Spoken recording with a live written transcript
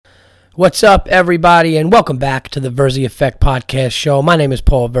What's up, everybody, and welcome back to the Verzi Effect Podcast Show. My name is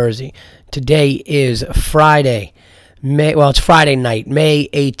Paul Verzi. Today is Friday. It's Friday night, May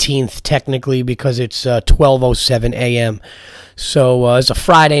 18th, technically, because it's 12:07 a.m. So it's a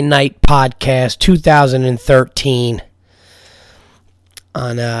Friday night podcast, 2013.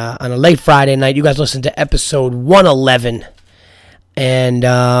 On a late Friday night, you guys listen to episode 111. And,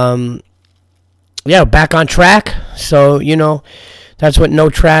 back on track. So, that's what no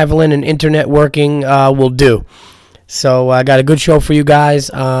traveling and internet working will do. So I got a good show for you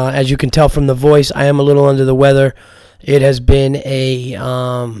guys. As you can tell from the voice, I am a little under the weather. It has been a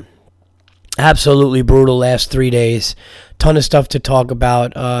absolutely brutal last 3 days. Ton of stuff to talk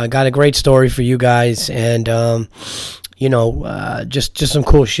about. Got a great story for you guys, and just some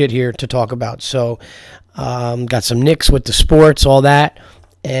cool shit here to talk about. So got some nicks with the sports, all that.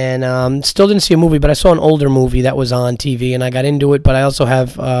 And still didn't see a movie, but I saw an older movie that was on TV, and I got into it. But I also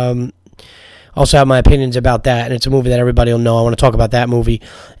have my opinions about that, and it's a movie that everybody will know. I want to talk about that movie,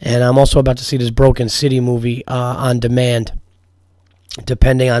 and I'm also about to see this Broken City movie on demand,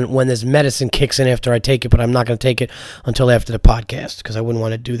 depending on when this medicine kicks in after I take it, but I'm not going to take it until after the podcast because I wouldn't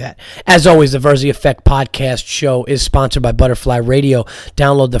want to do that. As always, the Verzi Effect Podcast Show is sponsored by Butterfly Radio.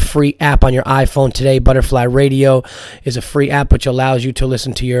 Download the free app on your iPhone today. Butterfly Radio is a free app which allows you to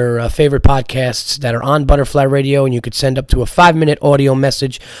listen to your favorite podcasts that are on Butterfly Radio, and you could send up to a 5-minute audio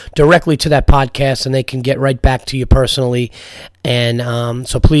message directly to that podcast, and they can get right back to you personally. And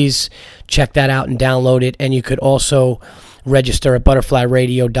so please check that out and download it, and you could also register at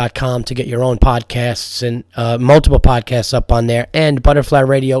butterflyradio.com to get your own podcasts and multiple podcasts up on there. And Butterfly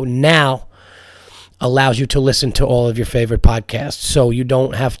Radio now allows you to listen to all of your favorite podcasts. So you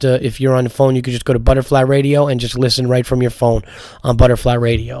don't have to, if you're on the phone, you can just go to Butterfly Radio and just listen right from your phone on Butterfly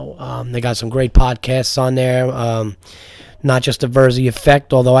Radio. They got some great podcasts on there. Not just the Verzi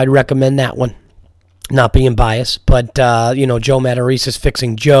Effect, although I'd recommend that one. Not being biased, but, Joe Matarrisa's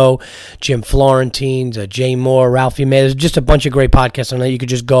Fixing Joe, Jim Florentine's, Jay Moore, Ralphie May. There's just a bunch of great podcasts on there. You could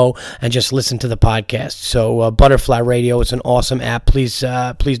just go and just listen to the podcast. So Butterfly Radio is an awesome app. Please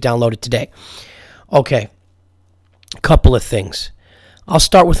download it today. Okay, a couple of things. I'll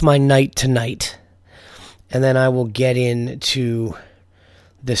start with my night tonight, and then I will get into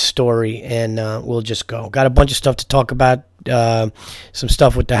this story, and we'll just go. Got a bunch of stuff to talk about, some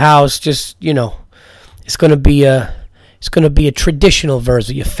stuff with the house, just, It's going to be a traditional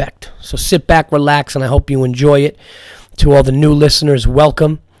Verzi Effect. So sit back, relax, and I hope you enjoy it. To all the new listeners,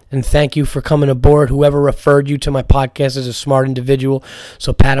 welcome, and thank you for coming aboard. Whoever referred you to my podcast is a smart individual,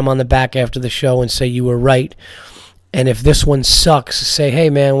 so pat him on the back after the show and say you were right. And if this one sucks, say, hey,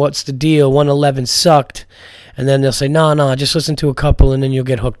 man, what's the deal? 111 sucked. And then they'll say, no, just listen to a couple, and then you'll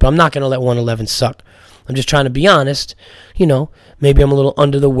get hooked. But I'm not going to let 111 suck. I'm just trying to be honest. Maybe I'm a little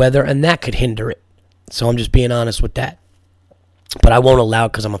under the weather, and that could hinder it. So I'm just being honest with that. But I won't allow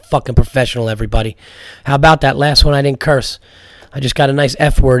it because I'm a fucking professional, everybody. How about that last one? I didn't curse. I just got a nice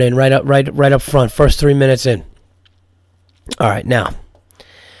F word in right up front. First 3 minutes in. All right, now.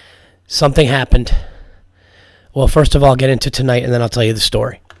 Something happened. Well, first of all, I'll get into tonight, and then I'll tell you the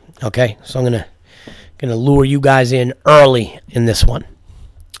story. Okay? So I'm gonna lure you guys in early in this one.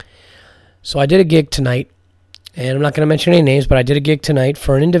 So I did a gig tonight, and I'm not going to mention any names, but I did a gig tonight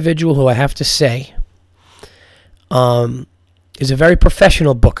for an individual who I have to say is a very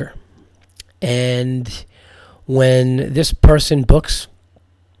professional booker. And when this person books,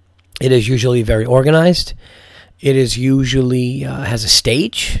 it is usually very organized. It is usually has a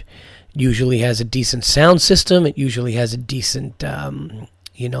stage, usually has a decent sound system. It usually has a decent,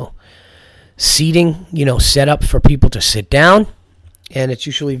 seating, set up for people to sit down. And it's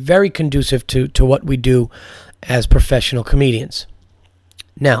usually very conducive to what we do as professional comedians.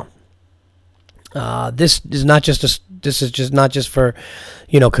 Now, this is not just for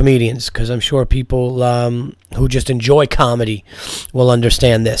comedians, because I'm sure people who just enjoy comedy will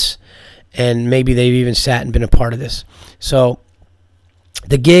understand this, and maybe they've even sat and been a part of this. So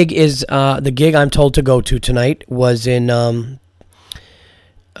the gig I'm told to go to tonight was in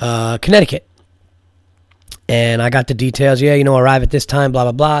Connecticut. And I got the details. Arrive at this time, blah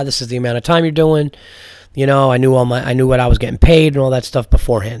blah blah. This is the amount of time you're doing. I knew what I was getting paid and all that stuff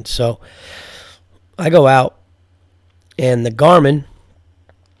beforehand. So I go out, and the Garmin,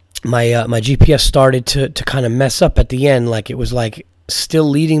 my GPS started to kind of mess up at the end. Like it was like still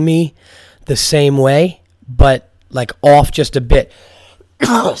leading me the same way, but like off just a bit.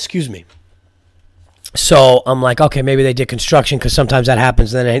 Excuse me. So I'm like, okay, maybe they did construction, because sometimes that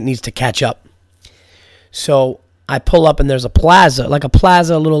happens, and then it needs to catch up. So I pull up, and there's a plaza, a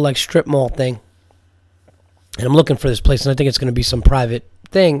little like strip mall thing. And I'm looking for this place, and I think it's going to be some private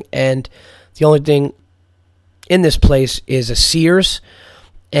thing, and the only thing in this place is a Sears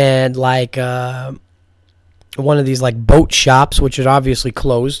and like one of these like boat shops, which is obviously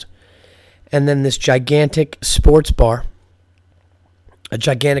closed, and then this gigantic sports bar,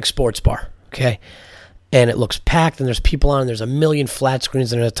 okay? And it looks packed, and there's people on, and there's a million flat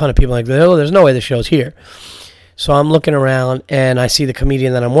screens, and there's a ton of people like, oh, there's no way the show's here. So I'm looking around, and I see the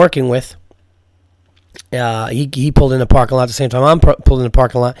comedian that I'm working with. He pulled in the parking lot at the same time I'm pulled in the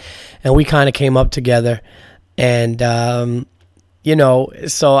parking lot, and we kind of came up together. And, you know,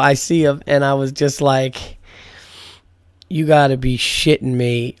 so I see him, and I was just like, you got to be shitting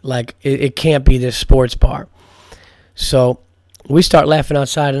me. Like, it can't be this sports bar. So we start laughing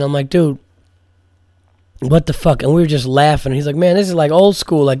outside, and I'm like, dude, what the fuck? And we were just laughing. He's like, man, this is like old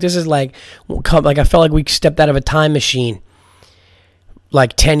school. Like, this is like I felt like we stepped out of a time machine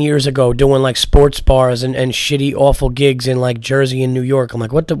like 10 years ago doing like sports bars and shitty, awful gigs in like Jersey and New York. I'm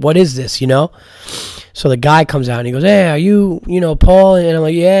like, what is this, you know? So the guy comes out and he goes, hey, are you Paul? And I'm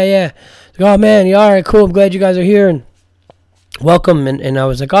like, yeah. He's like, oh, man, yeah, all right, cool. I'm glad you guys are here. And welcome. And I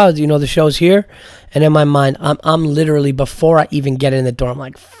was like, oh, you know, the show's here. And in my mind, I'm literally, before I even get in the door, I'm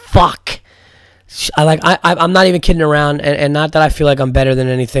like, fuck. I'm not even kidding around, and not that I feel like I'm better than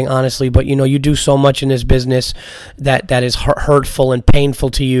anything, honestly, but, you know, you do so much in this business that is hurtful and painful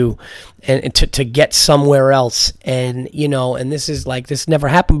to you, and to get somewhere else, and, you know, and this is like, this never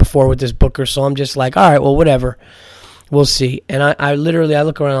happened before with this booker, so I'm just like, all right, well, whatever, we'll see. And I literally, I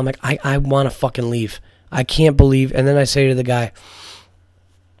look around, I'm like, I want to fucking leave. I can't believe, and then I say to the guy,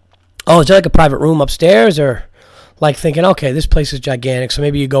 oh, is there like a private room upstairs, or... Like thinking, okay, this place is gigantic, so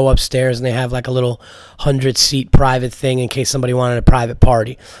maybe you go upstairs and they have like a little 100-seat private thing in case somebody wanted a private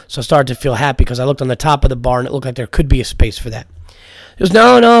party. So I started to feel happy because I looked on the top of the bar and it looked like there could be a space for that. He goes,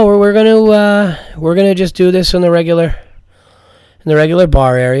 no, we're gonna just do this in the regular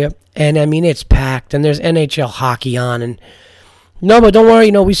bar area. And I mean, it's packed, and there's NHL hockey on, and no, but don't worry,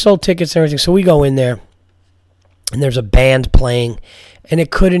 you know, we sold tickets and everything. So we go in there, and there's a band playing. And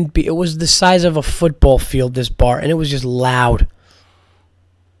it couldn't be, it was the size of a football field, this bar, and it was just loud.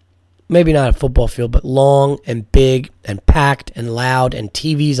 Maybe not a football field, but long and big and packed and loud, and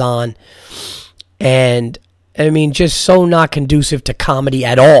TVs on. And, I mean, just so not conducive to comedy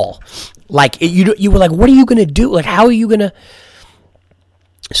at all. Like, you were like, what are you going to do? Like, how are you going to...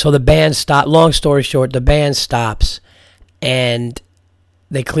 So the band stopped. Long story short, the band stops, and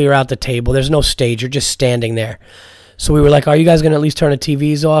they clear out the table. There's no stage. You're just standing there. So we were like, are you guys going to at least turn the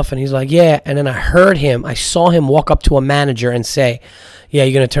TVs off? And he's like, yeah. And then I saw him walk up to a manager and say, yeah,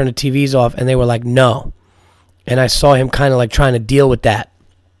 you're going to turn the TVs off? And they were like, no. And I saw him kind of like trying to deal with that.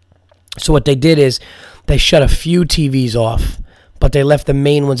 So what they did is they shut a few TVs off, but they left the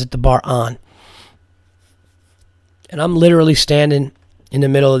main ones at the bar on. And I'm literally standing in the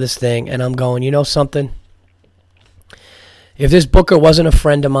middle of this thing, and I'm going, you know something? If this booker wasn't a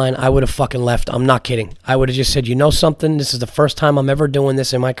friend of mine, I would have fucking left. I'm not kidding. I would have just said, you know something? This is the first time I'm ever doing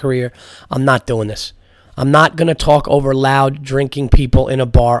this in my career. I'm not doing this. I'm not going to talk over loud drinking people in a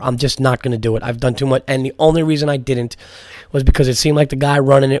bar. I'm just not going to do it. I've done too much. And the only reason I didn't was because it seemed like the guy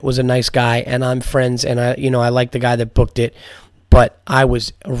running it was a nice guy, and I'm friends, and I like the guy that booked it. But I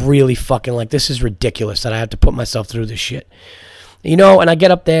was really fucking like, this is ridiculous that I have to put myself through this shit. You know, and I get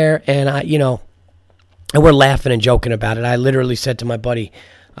up there, and and we're laughing and joking about it. I literally said to my buddy,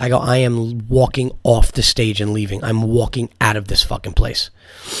 I go, I am walking off the stage and leaving. I'm walking out of this fucking place.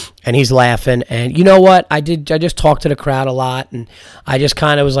 And he's laughing. And you know what? I just talked to the crowd a lot. And I just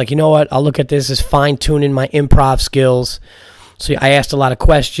kind of was like, you know what? I'll look at this as fine-tuning my improv skills. So I asked a lot of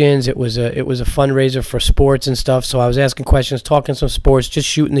questions. It was a fundraiser for sports and stuff. So I was asking questions, talking some sports, just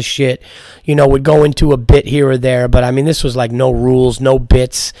shooting the shit. Would go into a bit here or there. But, I mean, this was like no rules, no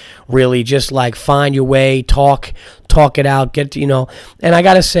bits, really. Just like find your way, talk it out, And I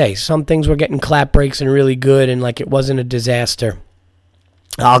got to say, some things were getting clap breaks and really good, and like it wasn't a disaster.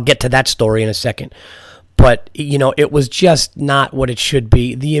 I'll get to that story in a second. But, it was just not what it should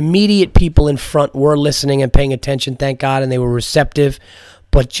be. The immediate people in front were listening and paying attention, thank God, and they were receptive.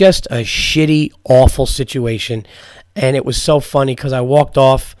 But just a shitty, awful situation. And it was so funny because I walked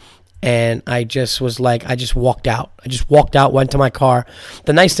off and I just was like, I just walked out. Went to my car.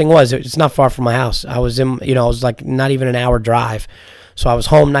 The nice thing was, it's not far from my house. I was in, it was like not even an hour drive. So I was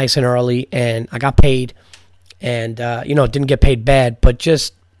home nice and early, and I got paid. And, didn't get paid bad, but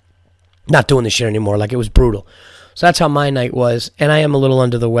just not doing this shit anymore. Like, it was brutal. So that's how my night was. And I am a little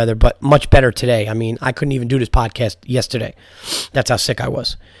under the weather, but much better today. I mean, I couldn't even do this podcast yesterday. That's how sick I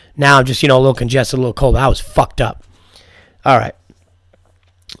was. Now I'm just, a little congested, a little cold. I was fucked up. All right.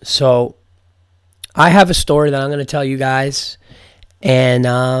 So I have a story that I'm going to tell you guys. And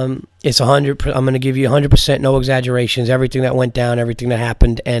it's 100. I'm going to give you 100%, no exaggerations, everything that went down, everything that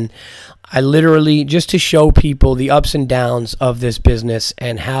happened. And I literally, just to show people the ups and downs of this business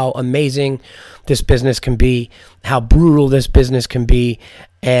and how amazing this business can be, how brutal this business can be,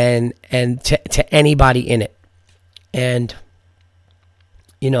 and to anybody in it. And,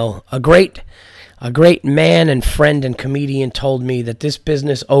 you know, a great man and friend and comedian told me that this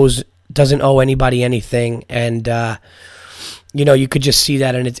business doesn't owe anybody anything. And, you know, you could just see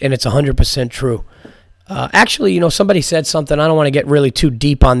that, and it's 100% true. Actually, you know, somebody said something. I don't want to get really too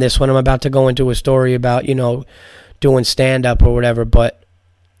deep on this one. I'm about to go into a story about, you know, doing stand-up or whatever. But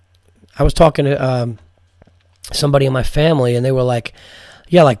I was talking to somebody in my family, and they were like,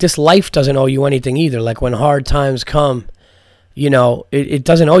 yeah, like, this life doesn't owe you anything either. Like, when hard times come, you know, it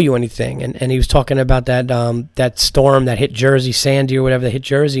doesn't owe you anything. And he was talking about that storm that hit Jersey, Sandy or whatever that hit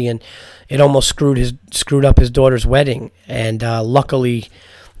Jersey, and it almost screwed up his daughter's wedding. And luckily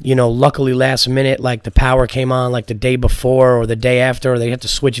last minute, like, the power came on like the day before or the day after, or they had to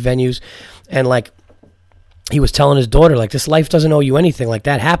switch venues. And like, he was telling his daughter, like, this life doesn't owe you anything. Like,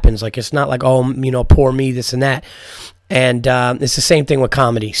 that happens. Like, it's not like, oh, you know, poor me, this and that. And it's the same thing with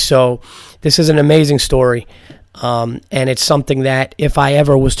comedy. So this is an amazing story. And it's something that if I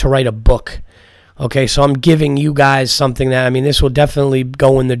ever was to write a book, okay, so I'm giving you guys something that, I mean, this will definitely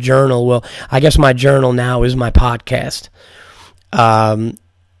go in the journal. Well, I guess my journal now is my podcast,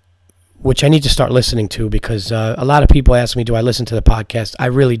 which I need to start listening to, because a lot of people ask me, do I listen to the podcast? I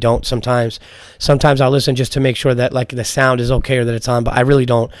really don't sometimes. Sometimes I'll listen just to make sure that, like, the sound is okay or that it's on, but I really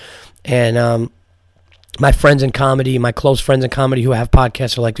don't. And my friends in comedy, my close friends in comedy who have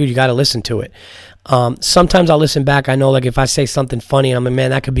podcasts are like, dude, you got to listen to it. Sometimes I'll listen back. I know, like, if I say something funny, I'm like,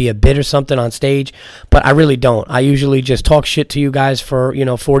 man, that could be a bit or something on stage, but I really don't. I usually just talk shit to you guys for, you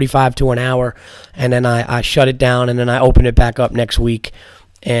know, 45 to an hour, and then I shut it down, and then I open it back up next week,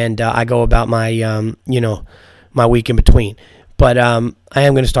 and I go about my, my week in between. But I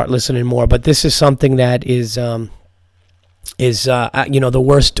am going to start listening more. But this is something that is one of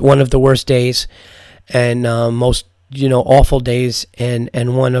the worst days, and most, you know, awful days, and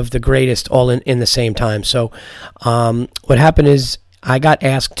one of the greatest, all in the same time. So what happened is I got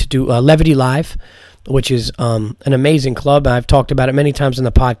asked to do Levity Live, which is an amazing club. I've talked about it many times in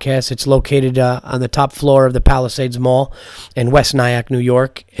the podcast. It's located on the top floor of the Palisades Mall in West Nyack, New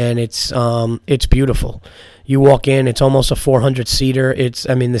York, and it's beautiful. You walk in, it's almost a 400-seater.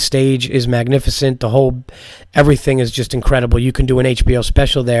 The stage is magnificent. Everything is just incredible. You can do an HBO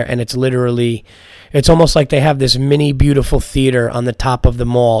special there, and it's almost like they have this mini beautiful theater on the top of the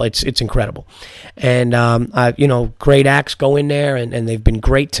mall. It's incredible. And, great acts go in there, and they've been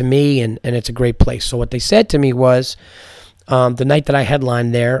great to me, and it's a great place. So what they said to me was, the night that I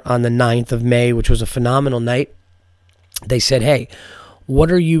headlined there on the 9th of May, which was a phenomenal night, they said, hey, what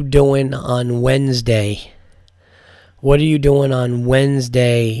are you doing on Wednesday? What are you doing on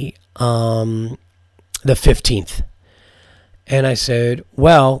Wednesday, the 15th? And I said,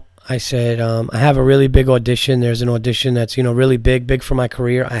 I have a really big audition. There's an audition that's, you know, really big for my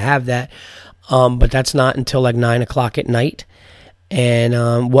career. I have that, but that's not until like 9 o'clock at night.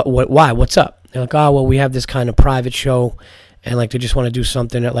 And why? What's up? They're like, oh, well, we have this kind of private show, and like they just want to do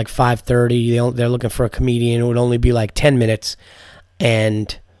something at like 5:30. They're looking for a comedian. It would only be like 10 minutes,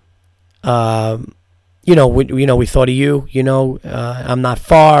 and we thought of you. I'm not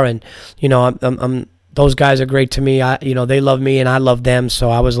far, and I'm those guys are great to me. They love me and I love them. So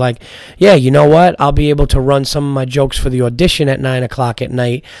I was like, yeah, you know what? I'll be able to run some of my jokes for the audition at 9 o'clock at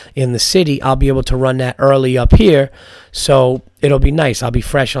night in the city. I'll be able to run that early up here. So it'll be nice. I'll be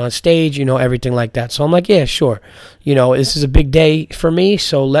fresh on stage, everything like that. So I'm like, yeah, sure. This is a big day for me.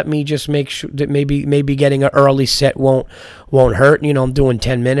 So let me just make sure that maybe getting an early set won't hurt. I'm doing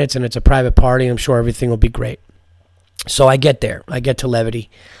 10 minutes and it's a private party. I'm sure everything will be great. So I get there. I get to Levity.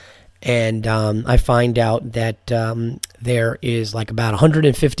 And I find out that there is like about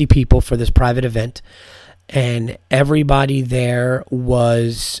 150 people for this private event, and everybody there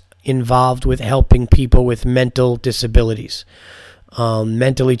was involved with helping people with mental disabilities,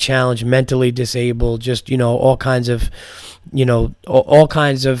 mentally challenged, mentally disabled, just all kinds of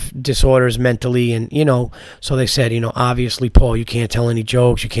disorders mentally. And so they said, obviously, Paul, you can't tell any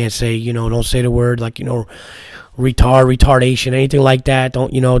jokes, you can't say, don't say the word like retardation, anything like that.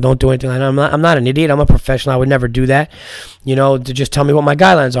 Don't do anything like that. I'm not an idiot. I'm a professional. I would never do that. To just tell me what my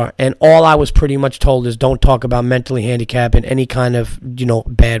guidelines are. And all I was pretty much told is don't talk about mentally handicapped in any kind of,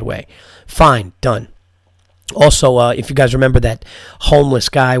 bad way. Fine, done. Also, if you guys remember that homeless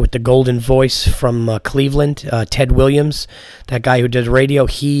guy with the golden voice from Cleveland, Ted Williams, that guy who did radio,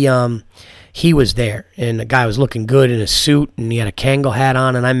 he he was there, and the guy was looking good in a suit, and he had a Kangol hat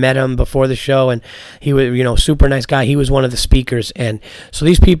on, and I met him before the show, and he was, super nice guy. He was one of the speakers, and so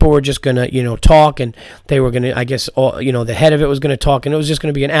these people were just gonna, talk, and they were gonna, I guess, the head of it was gonna talk, and it was just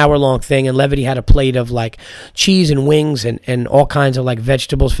gonna be an hour-long thing, and Levity had a plate of, like, cheese and wings and all kinds of, like,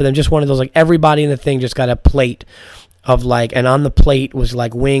 vegetables for them, just one of those, like, everybody in the thing just got a plate of, like, and on the plate was,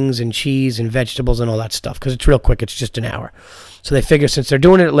 like, wings and cheese and vegetables and all that stuff, because it's real quick, it's just an hour. So they figure since they're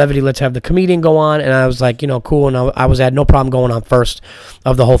doing it at Levity, let's have the comedian go on. And I was like, cool. And I had no problem going on first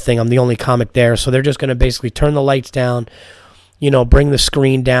of the whole thing. I'm the only comic there. So they're just going to basically turn the lights down, bring the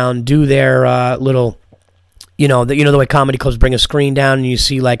screen down, do their little... the way comedy clubs bring a screen down and you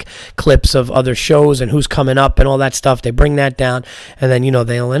see like clips of other shows and who's coming up and all that stuff. They bring that down and then,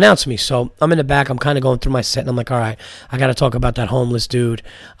 they'll announce me. So I'm in the back. I'm kind of going through my set and I'm like, all right, I got to talk about that homeless dude.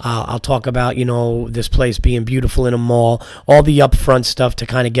 I'll talk about, this place being beautiful in a mall, all the upfront stuff to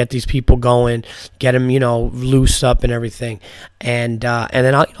kind of get these people going, get them, loose up and everything. And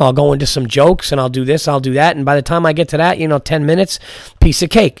then I'll go into some jokes and I'll do this, I'll do that. And by the time I get to that, 10 minutes, piece of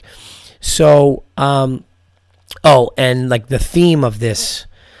cake. So, and like the theme of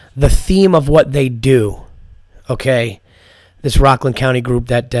what they do, okay, this Rockland County group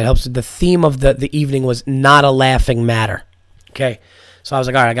that helps, the theme of the evening was not a laughing matter, okay? So I was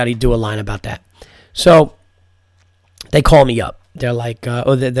like, all right, I got to do a line about that. So they call me up. They're like,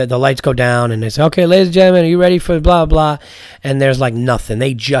 the lights go down, and they say, okay, ladies and gentlemen, are you ready for blah, blah? And there's like nothing.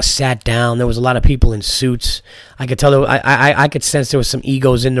 They just sat down. There was a lot of people in suits. I could tell, I could sense there was some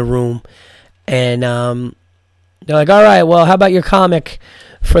egos in the room, and they're like, all right, well, how about your comic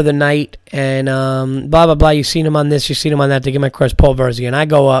for the night? And blah, blah, blah. You've seen him on this. You've seen him on that. They give my crush, Paul Verzi. And I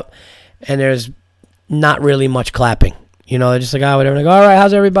go up, and there's not really much clapping. They're just like, whatever. And I go, all right,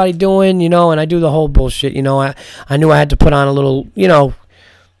 how's everybody doing? And I do the whole bullshit. I knew I had to put on a little,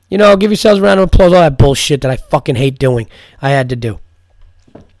 give yourselves a round of applause. All that bullshit that I fucking hate doing, I had to do.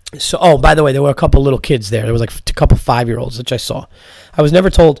 So, by the way, there were a couple little kids there. There was like a couple 5-year-olds, which I saw. I was never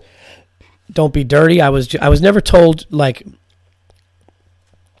told... don't be dirty. I was never told, like,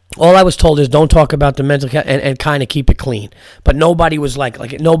 all I was told is don't talk about the mental health and kind of keep it clean. But nobody was like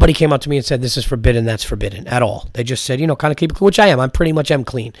nobody came up to me and said this is forbidden, that's forbidden at all. They just said, kind of keep it clean, which I am. I pretty much am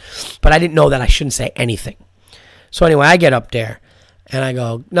clean. But I didn't know that I shouldn't say anything. So anyway, I get up there and I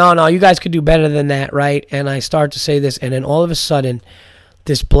go, no, you guys could do better than that, right? And I start to say this, and then all of a sudden,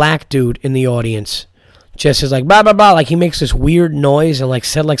 this black dude in the audience just is like, blah, blah, blah. Like, he makes this weird noise and, like,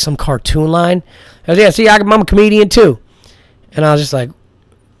 said, like, some cartoon line. I was, yeah, see, I'm a comedian, too. And I was just like,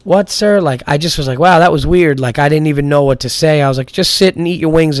 what, sir? Like, I just was like, wow, that was weird. Like, I didn't even know what to say. I was like, just sit and eat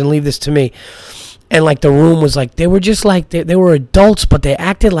your wings and leave this to me. And, like, the room was, like, they were just, like, they were adults, but they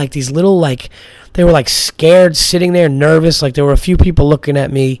acted like these little, like, they were, like, scared, sitting there, nervous. Like, there were a few people looking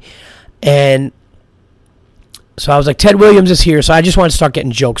at me. And so I was like, Ted Williams is here, so I just wanted to start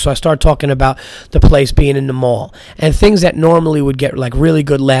getting jokes. So I started talking about the place being in the mall. And things that normally would get, like, really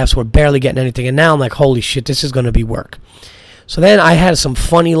good laughs were barely getting anything. And now I'm like, holy shit, this is going to be work. So then I had some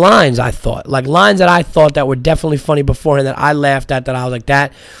funny lines, I thought. Like, lines that I thought that were definitely funny beforehand that I laughed at, that I was like,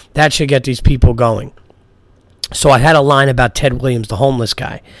 that should get these people going. So I had a line about Ted Williams, the homeless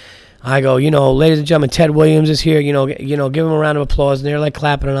guy. I go, ladies and gentlemen, Ted Williams is here, give him a round of applause. And they're like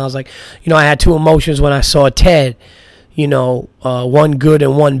clapping. And I was like, I had two emotions when I saw Ted, one good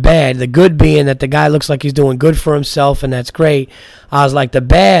and one bad. The good being that the guy looks like he's doing good for himself, and that's great. I was like, the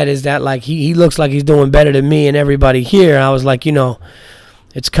bad is that, like, he looks like he's doing better than me and everybody here. I was like,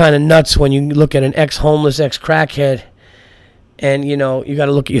 it's kind of nuts when you look at an ex-homeless, ex-crackhead, and, you got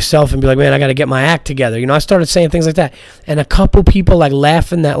to look at yourself and be like, man, I got to get my act together. I started saying things like that. And a couple people, like,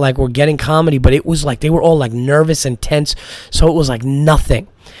 laughing that, like, we're getting comedy. But it was like they were all, like, nervous and tense. So it was like nothing.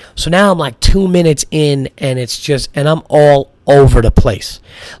 So now I'm, like, 2 minutes in, and it's just, and I'm all over the place.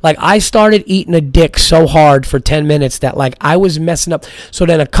 Like, I started eating a dick so hard for 10 minutes that, like, I was messing up. So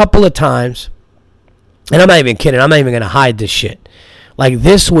then a couple of times, and I'm not even kidding. I'm not even going to hide this shit. Like,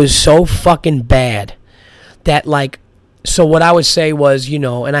 this was so fucking bad that, like, so what I would say was,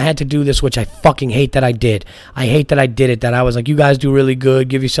 and I had to do this, which I fucking hate that I did. I hate that I did it, that I was like, you guys do really good.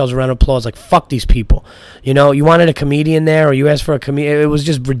 Give yourselves a round of applause. Like, fuck these people. You wanted a comedian there, or you asked for a comedian. It was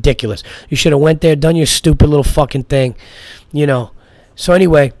just ridiculous. You should have went there, done your stupid little fucking thing, So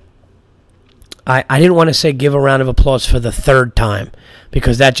anyway, I didn't want to say give a round of applause for the third time,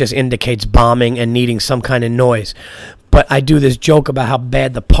 because that just indicates bombing and needing some kind of noise. But I do this joke about how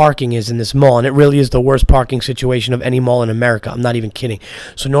bad the parking is in this mall, and it really is the worst parking situation of any mall in America. I'm not even kidding.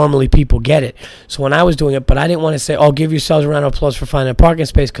 So normally people get it. So when I was doing it, but I didn't want to say, "Oh, give yourselves a round of applause for finding a parking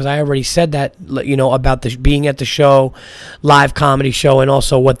space," because I already said that, about being at the show, live comedy show, and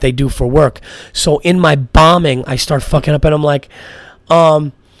also what they do for work. So in my bombing, I start fucking up, and I'm like,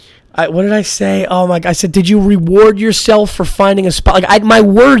 what did I say? Oh my God! I said, "Did you reward yourself for finding a spot?" Like my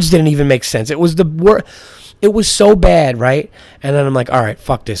words didn't even make sense. It was the word. It was so bad, right? And then I'm like, all right,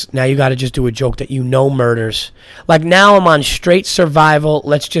 fuck this. Now you got to just do a joke that murders. Like now I'm on straight survival.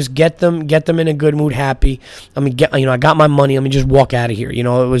 Let's just get them in a good mood, happy. I mean, I got my money. Let me just walk out of here.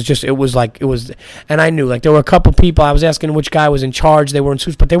 And I knew, like, there were a couple people. I was asking which guy was in charge. They were in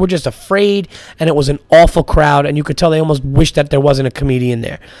suits, but they were just afraid, and it was an awful crowd, and you could tell they almost wished that there wasn't a comedian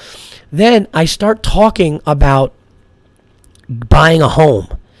there. Then I start talking about buying a home.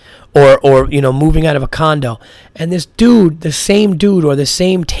 Or moving out of a condo, and this dude, the same table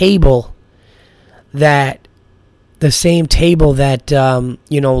that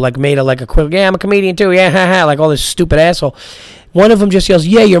made a quick, yeah, I'm a comedian too, yeah, like all this stupid asshole. One of them just yells,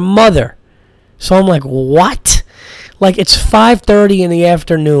 "Yeah, your mother." So I'm like, what? Like, it's 5:30 in the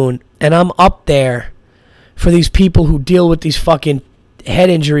afternoon, and I'm up there for these people who deal with these fucking head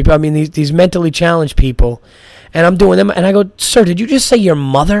injury. I mean, these mentally challenged people. And I'm doing them, and I go, "Sir, did you just say your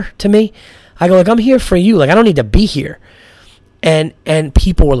mother to me?" I go, like, "I'm here for you. Like, I don't need to be here." And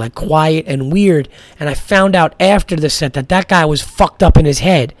people were, like, quiet and weird. And I found out after the set that guy was fucked up in his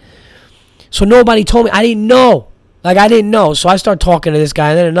head. So nobody told me. I didn't know. Like, I didn't know. So I start talking to this guy,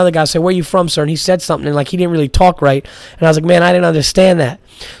 and then another guy said, "Where are you from, sir?" And he said something, and, like, he didn't really talk right. And I was like, man, I didn't understand that.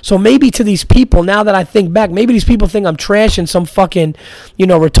 So maybe to these people, now that I think back, maybe these people think I'm trashing some fucking,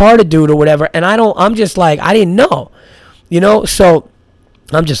 retarded dude or whatever. And I'm just like, I didn't know. So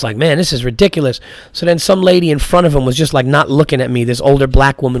I'm just like, man, this is ridiculous. So then some lady in front of him was just, like, not looking at me. This older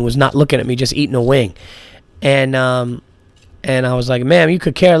black woman was not looking at me, just eating a wing. And I was like, "Ma'am, you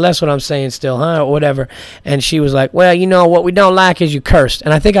could care less what I'm saying still, huh?" Or whatever. And she was like, "Well, what we don't like is you cursed."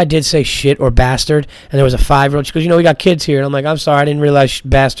 And I think I did say shit or bastard. And there was a 5-year-old. She goes, "We got kids here." And I'm like, "I'm sorry, I didn't realize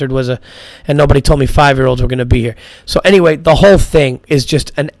bastard was and nobody told me 5-year-olds were going to be here." So anyway, the whole thing is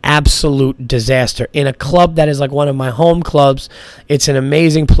just an absolute disaster. In a club that is like one of my home clubs, it's an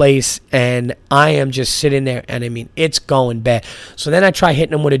amazing place. And I am just sitting there. And I mean, it's going bad. So then I try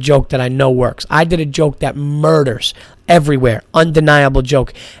hitting them with a joke that I know works. I did a joke that murders everywhere, undeniable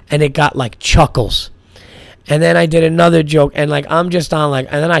joke, and it got like chuckles. And then I did another joke, and like I'm just on like,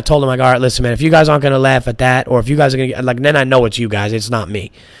 and then I told him, like, all right, listen, man, if you guys aren't gonna laugh at that, or if you guys are gonna get, like, then I know it's you guys, it's not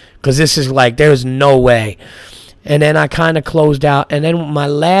me, because this is like, there's no way. And then I kind of closed out, and then my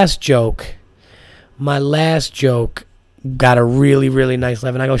last joke got a really, really nice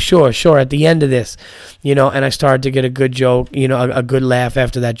laugh, and I go, sure, at the end of this, and I started to get a good joke, a good laugh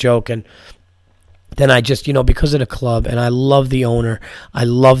after that joke. And then I just, because of the club, and I love the owner, I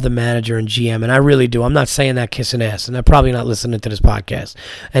love the manager and GM, and I really do. I'm not saying that kissing ass, and they're probably not listening to this podcast.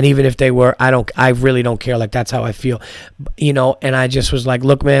 And even if they were, I really don't care. Like, that's how I feel, and I just was like,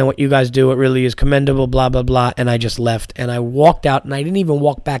 "Look, man, what you guys do, it really is commendable, blah, blah, blah." And I just left, and I walked out, and I didn't even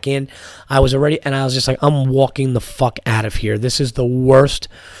walk back in. I was just like, I'm walking the fuck out of here. This is the worst.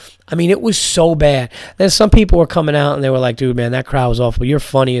 I mean, it was so bad. Then some people were coming out, and they were like, "Dude, man, that crowd was awful. You're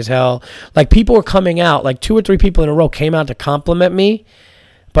funny as hell." Like, people were coming out. Like, 2 or 3 people in a row came out to compliment me.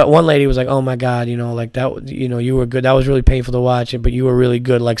 But one lady was like, "Oh, my God, like that, you were good. That was really painful to watch, but you were really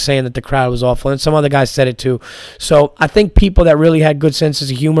good," like saying that the crowd was awful. And some other guys said it too. So I think people that really had good senses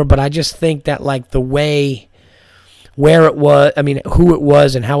of humor, but I just think that, like, the way, where it was, I mean, who it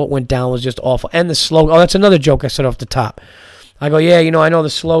was and how it went down was just awful. And the slogan, that's another joke I said off the top. I go, "Yeah, I know the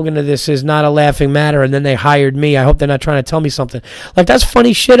slogan of this is not a laughing matter," and then they hired me. I hope they're not trying to tell me something. Like, that's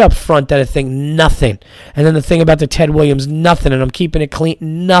funny shit up front that I think nothing. And then the thing about the Ted Williams, nothing, and I'm keeping it clean,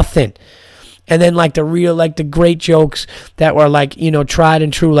 nothing. And then, like, the great jokes that were, like, tried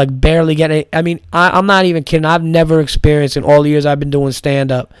and true, like, barely getting it. I mean, I'm not even kidding. I've never experienced in all the years I've been doing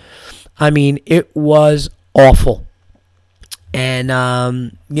stand-up. I mean, it was awful. And,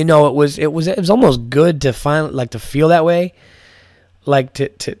 it was almost good to to feel that way. Like,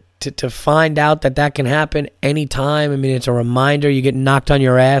 to find out that can happen anytime. I mean, it's a reminder. You get knocked on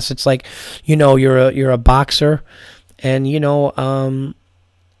your ass. It's like, you're a boxer, and I'll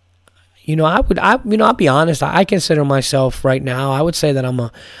be honest. I consider myself right now, I would say that I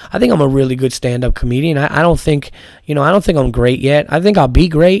think I'm a really good stand-up comedian. I don't think I'm great yet. I think I'll be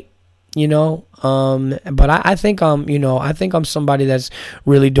great. But I think I think I'm somebody that's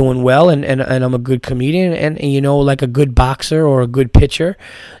really doing well, and I'm a good comedian, and like a good boxer or a good pitcher,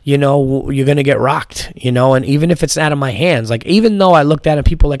 you're gonna get rocked, and even if it's out of my hands, like, even though I looked at it,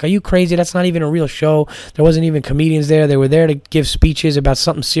 people were like, are you crazy? That's not even a real show. There wasn't even comedians there. They were there to give speeches about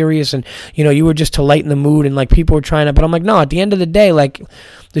something serious, and you were just to lighten the mood, and like people were trying to, but I'm like, no, at the end of the day, like,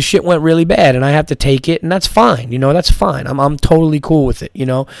 the shit went really bad, and I have to take it, and that's fine. That's fine. I'm totally cool with it.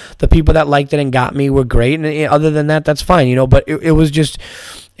 The people that liked it and got me were great, and other than that, that's fine. But it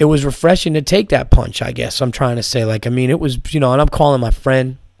was refreshing to take that punch, I guess. I'm trying to say, like, I mean, it was, and I'm calling my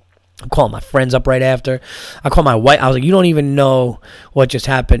friends up right after. I called my wife. I was like, you don't even know what just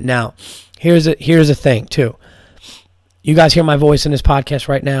happened. Now, here's the thing too. You guys hear my voice in this podcast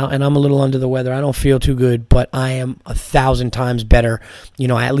right now, and I'm a little under the weather. I don't feel too good, but I am 1,000 times better.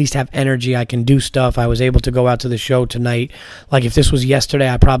 I at least have energy. I can do stuff. I was able to go out to the show tonight. Like, if this was yesterday,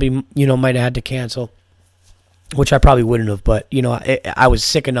 I probably, might have had to cancel, which I probably wouldn't have, but, I was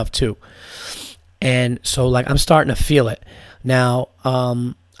sick enough too. And so, like, I'm starting to feel it. Now,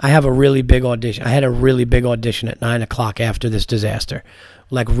 I have a really big audition. I had a really big audition at 9 o'clock after this disaster.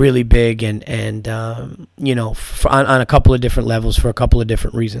 Like, really big, and on a couple of different levels for a couple of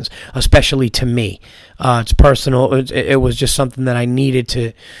different reasons, especially to me. It's personal. It was just something that I needed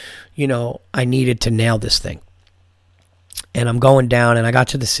to, nail this thing. And I'm going down, and I got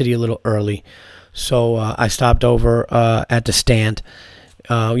to the city a little early. So I stopped over at the Stand,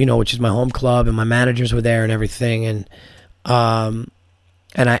 which is my home club, and my managers were there and everything. And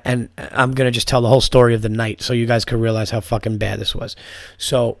I'm going to just tell the whole story of the night so you guys could realize how fucking bad this was.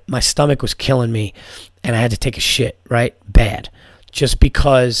 So my stomach was killing me, and I had to take a shit, right? Bad. Just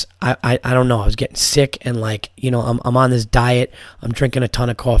because, I don't know, I was getting sick, and like, I'm on this diet. I'm drinking a ton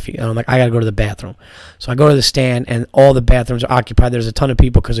of coffee, and I'm like, I got to go to the bathroom. So I go to the Stand, and all the bathrooms are occupied. There's a ton of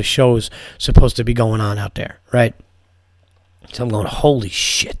people because a show's supposed to be going on out there, right? So I'm going, holy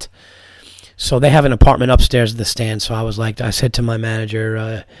shit. So they have an apartment upstairs at the Stand. So I said to my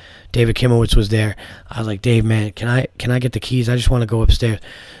manager, David Kimowitz was there. I was like, Dave, man, can I get the keys? I just want to go upstairs.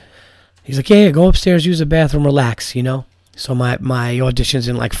 He's like, yeah, go upstairs, use the bathroom, relax, So my audition's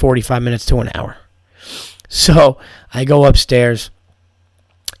in like 45 minutes to an hour. So I go upstairs,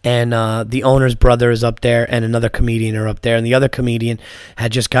 and the owner's brother is up there, and another comedian are up there, and the other comedian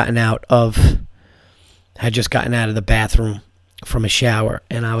had just gotten out of the bathroom from a shower,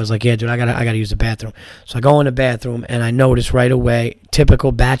 and I was like, yeah, dude, I gotta use the bathroom. So I go in the bathroom, and I notice right away,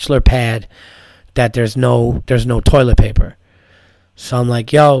 typical bachelor pad, that there's no toilet paper. So I'm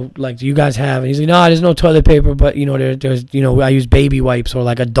like, yo, like, do you guys have? And he's like, no, there's no toilet paper, but there's I use baby wipes or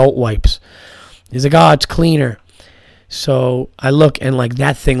like adult wipes. He's like, oh, it's cleaner. So I look, and like,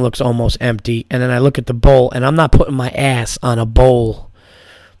 that thing looks almost empty, and then I look at the bowl, and I'm not putting my ass on a bowl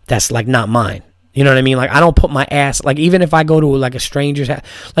that's like not mine. You know what I mean? Like, I don't put my ass, like, even if I go to like a stranger's house,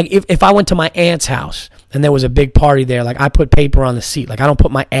 like if I went to my aunt's house and there was a big party there, like, I put paper on the seat. Like, I don't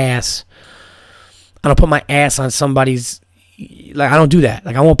put my ass on somebody's, like, I don't do that.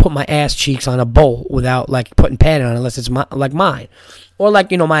 Like, I won't put my ass cheeks on a bowl without like putting padding on it, unless it's mine. Or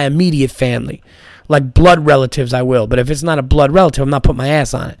like, my immediate family. Like blood relatives, I will. But if it's not a blood relative, I'm not putting my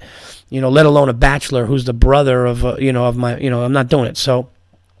ass on it. Let alone a bachelor who's the brother of, of my, I'm not doing it. So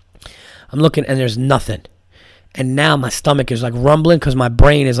I'm looking, and there's nothing. And now my stomach is like rumbling, because my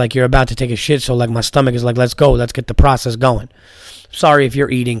brain is like, you're about to take a shit. So like, my stomach is like, let's go. Let's get the process going. Sorry if you're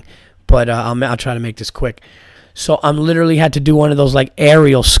eating, but I'll try to make this quick. So I'm literally had to do one of those like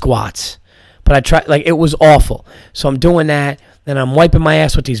aerial squats. But I tried, like, it was awful. So I'm doing that. Then I'm wiping my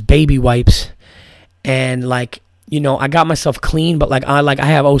ass with these baby wipes. And like, I got myself clean, but like, I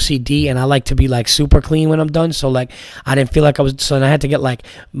have OCD, and I like to be like super clean when I'm done. So like, I didn't feel like I was, so I had to get like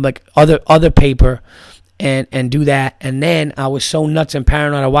other paper and do that. And then I was so nuts and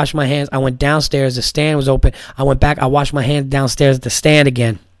paranoid. I washed my hands. I went downstairs. The Stand was open. I went back. I washed my hands downstairs at the Stand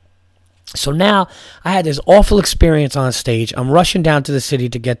again. So now I had this awful experience on stage. I'm rushing down to the city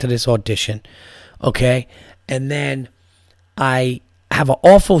to get to this audition. Okay. And then I have an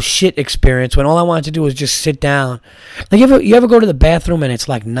awful shit experience when all I wanted to do was just sit down. Like, you ever go to the bathroom and it's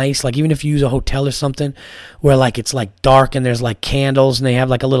like nice, like even if you use a hotel or something, where like it's like dark and there's like candles and they have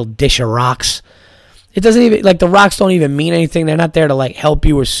like a little dish of rocks. It doesn't even, like, the rocks don't even mean anything. They're not there to like help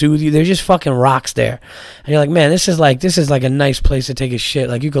you or soothe you. They're just fucking rocks there. And you're like, man, this is like a nice place to take a shit.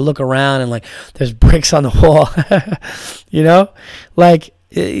 Like, you could look around and like there's bricks on the wall. Like,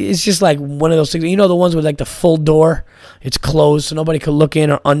 it's just like one of those things, the ones with like the full door, it's closed so nobody could look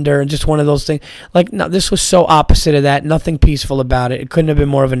in or under, and just one of those things. Like, no, this was so opposite of that. Nothing peaceful about it. It couldn't have been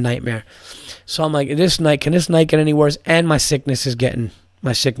more of a nightmare. So I'm like, can this night get any worse? And my sickness is getting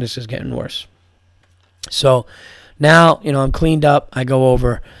worse. So now, I'm cleaned up. I go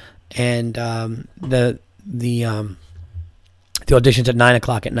over, and the audition's at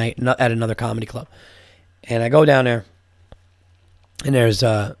 9:00 at night at another comedy club. And I go down there, and there's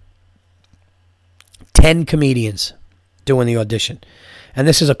 10 comedians doing the audition. And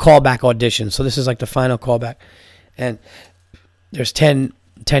this is a callback audition, so this is like the final callback. And there's 10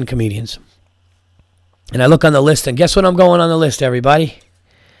 comedians. And I look on the list, and guess what I'm going on the list, everybody?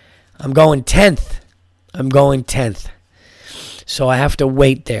 I'm going 10th. So I have to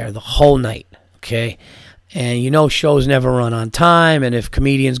wait there the whole night, okay? And shows never run on time, and if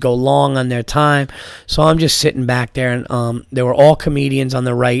comedians go long on their time. So I'm just sitting back there, and there were all comedians on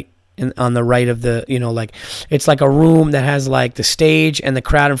the right, on the right of the, like, it's like a room that has like the stage and the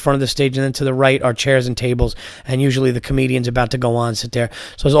crowd in front of the stage, and then to the right are chairs and tables, and usually the comedians about to go on sit there.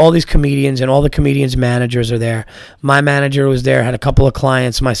 So there's all these comedians, and all the comedians' managers are there. My manager was there, had a couple of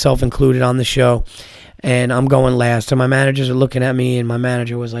clients, myself included, on the show, and I'm going last, and my managers are looking at me, and my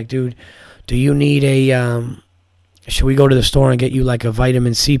manager was like, dude, do you need should we go to the store and get you like a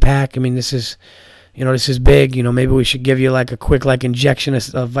vitamin C pack? I mean, this is big, maybe we should give you like a quick like injection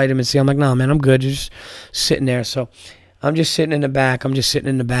of vitamin C. I'm like, no, man, I'm good. Just sitting there. So I'm just sitting in the back. and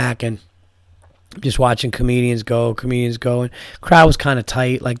just watching comedians go. And crowd was kind of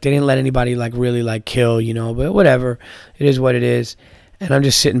tight. Like, they didn't let anybody like really like kill, but whatever. It is what it is. And I'm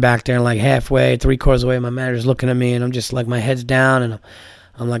just sitting back there, and like halfway, 3/4 away, my manager's looking at me, and I'm just like, my head's down, and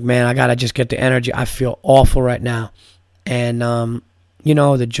I'm like, man, I got to just get the energy. I feel awful right now. And,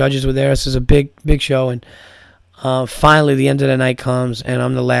 the judges were there. This is a big show. And finally, the end of the night comes, and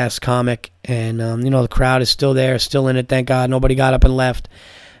I'm the last comic. And, the crowd is still there, still in it, thank God. Nobody got up and left.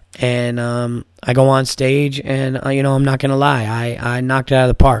 And I go on stage, and, I'm not going to lie. I knocked it out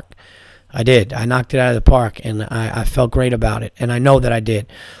of the park. I did. I knocked it out of the park, and I felt great about it. And I know that I did.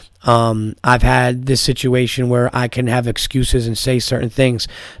 I've had this situation where I can have excuses and say certain things.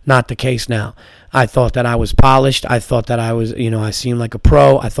 Not the case now. I thought that I was polished. I thought that I was, I seemed like a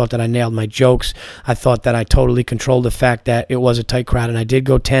pro. I thought that I nailed my jokes. I thought that I totally controlled the fact that it was a tight crowd, and I did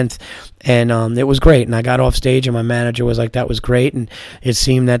go 10th, and it was great. And I got off stage, and my manager was like, that was great. And it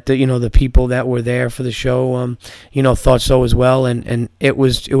seemed that the people that were there for the show, thought so as well. And it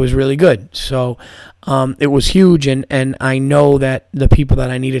was really good. So, it was huge. And I know that the people that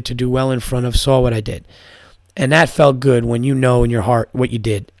I needed to do well in front of saw what I did. And that felt good when you know in your heart what you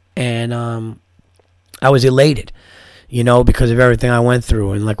did. And, I was elated, because of everything I went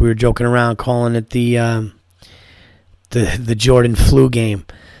through. And like we were joking around, calling it the Jordan flu game,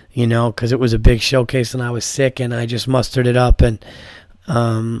 because it was a big showcase, and I was sick, and I just mustered it up. And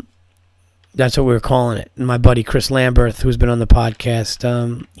that's what we were calling it. And my buddy Chris Lamberth, who's been on the podcast,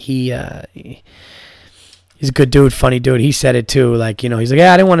 he's a good dude, funny dude. He said it too. Like, he's like,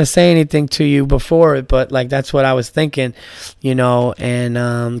 yeah, I didn't want to say anything to you before it, but like, that's what I was thinking,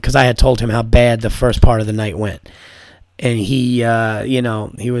 and, cause I had told him how bad the first part of the night went. And he,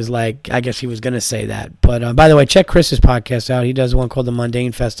 he was like, I guess he was going to say that. But, by the way, check Chris's podcast out. He does one called The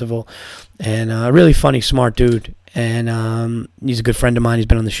Mundane Festival, and, really funny, smart dude. And, he's a good friend of mine. He's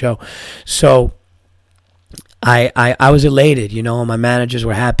been on the show. So, I was elated, and my managers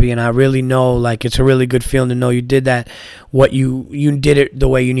were happy, and I really know, like, it's a really good feeling to know you did that, what you did it the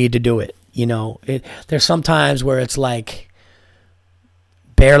way you need to do it, there's some times where it's like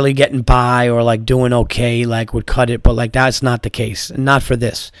barely getting by or like doing okay, like would cut it, but like that's not the case, not for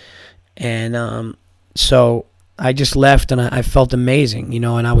this. And so I just left, and I felt amazing,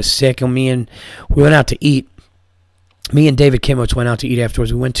 and I was sick, and we went out to eat. Me and David Kimowitz went out to eat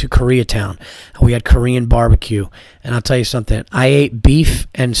afterwards. We went to Koreatown, and we had Korean barbecue. And I'll tell you something. I ate beef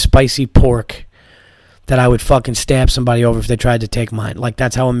and spicy pork that I would fucking stab somebody over if they tried to take mine. Like,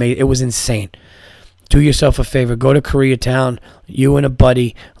 that's how amazing. It was insane. Do yourself a favor. Go to Koreatown. You and a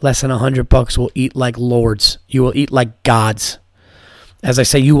buddy, less than $100 will eat like lords. You will eat like gods. As I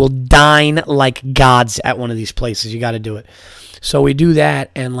say, you will dine like gods at one of these places. You got to do it. So we do that,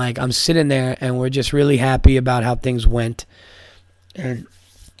 and like I'm sitting there, and we're just really happy about how things went. And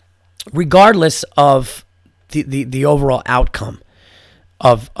regardless of the overall outcome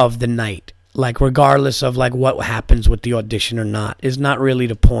of the night, like regardless of like what happens with the audition or not, is not really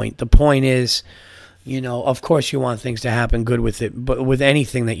the point. The point is, of course you want things to happen good with it, but with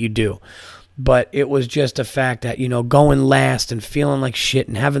anything that you do. But it was just a fact that, going last and feeling like shit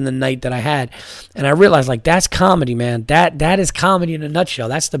and having the night that I had. And I realized, like, that's comedy, man. That is comedy in a nutshell.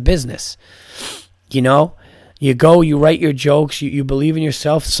 That's the business. You go, you write your jokes, you believe in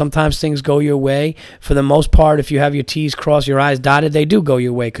yourself. Sometimes things go your way. For the most part, if you have your T's crossed, your I's dotted, they do go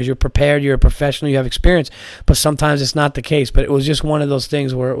your way because you're prepared, you're a professional, you have experience. But sometimes it's not the case. But it was just one of those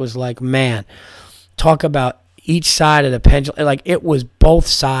things where it was like, man, talk about each side of the pendulum. Like, it was both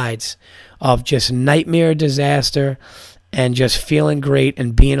sides of just nightmare disaster and just feeling great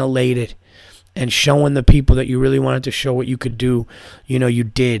and being elated and showing the people that you really wanted to show what you could do. You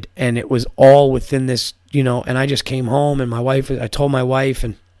did. And it was all within this, and I just came home, and I told my wife,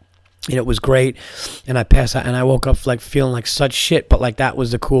 and it was great. And I passed out, and I woke up like feeling like such shit, but like that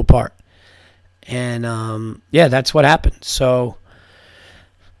was the cool part. And that's what happened. So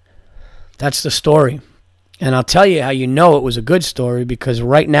that's the story. And I'll tell you how it was a good story, because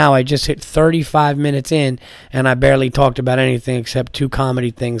right now I just hit 35 minutes in and I barely talked about anything except 2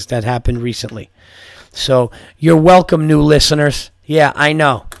 comedy things that happened recently. So you're welcome, new listeners. Yeah, I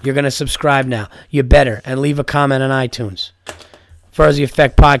know. You're going to subscribe now. You better. And leave a comment on iTunes. Furzy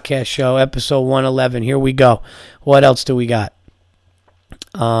Effect Podcast Show, episode 111. Here we go. What else do we got?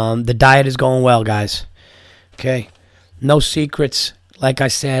 The diet is going well, guys. Okay. No secrets. Like I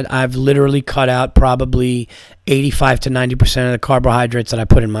said, I've literally cut out probably 85 to 90% of the carbohydrates that I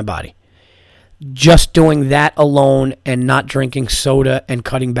put in my body. Just doing that alone and not drinking soda and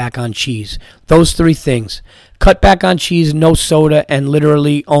cutting back on cheese. Those 3 things. Cut back on cheese, no soda, and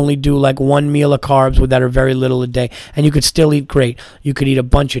literally only do like 1 meal of carbs that are very little a day. And you could still eat great. You could eat a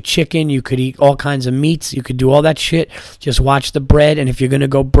bunch of chicken. You could eat all kinds of meats. You could do all that shit. Just watch the bread. And if you're going to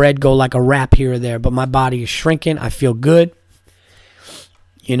go bread, go like a wrap here or there. But my body is shrinking. I feel good.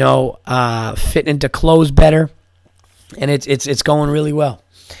 Fitting into clothes better, and it's going really well.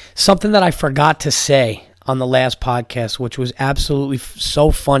 Something that I forgot to say on the last podcast, which was absolutely so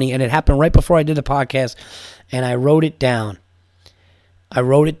funny, and it happened right before I did the podcast, and I wrote it down.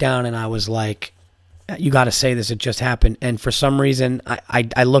 And I was like, you got to say this, it just happened. And for some reason,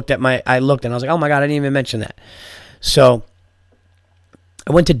 I looked and I was like, oh my God, I didn't even mention that. So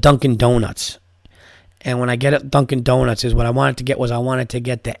I went to Dunkin' Donuts. And when I get at Dunkin' Donuts, I wanted to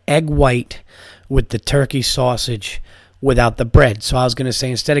get the egg white with the turkey sausage without the bread. So I was going to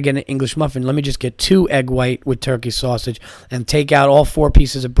say, instead of getting an English muffin, let me just get 2 egg white with turkey sausage and take out all 4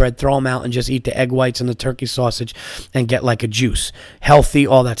 pieces of bread, throw them out, and just eat the egg whites and the turkey sausage and get like a juice. Healthy,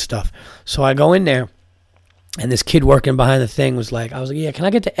 all that stuff. So I go in there. And this kid working behind the thing was like, I was like, yeah, can I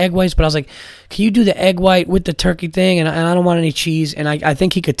get the egg whites? But I was like, can you do the egg white with the turkey thing? And I don't want any cheese. And I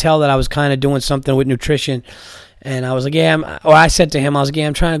think he could tell that I was kind of doing something with nutrition. And I was like, I said to him, I was like,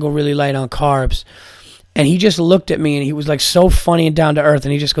 I'm trying to go really light on carbs. And he just looked at me and he was like so funny and down to earth.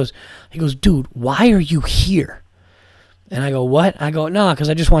 And he goes, dude, why are you here? And I go, what? I go, no, because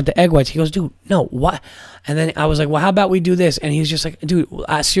I just want the egg whites. He goes, dude, no, what? And then I was like, well, how about we do this? And he's just like, dude,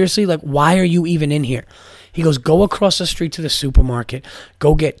 seriously, like, why are you even in here? He goes, go across the street to the supermarket,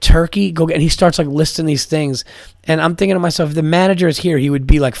 go get turkey, and he starts like listing these things. And I'm thinking to myself, if the manager is here, he would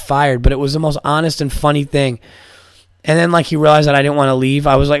be like fired, but it was the most honest and funny thing. And then like he realized that I didn't want to leave.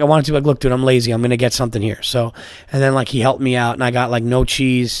 I wanted to like, look, dude, I'm lazy. I'm going to get something here. So, and then like he helped me out and I got like no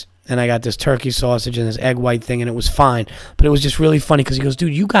cheese and I got this turkey sausage and this egg white thing and it was fine. But it was just really funny because he goes,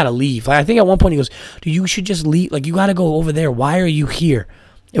 dude, you got to leave. Like, I think at one point he goes, dude, you should just leave. Like, you got to go over there. Why are you here?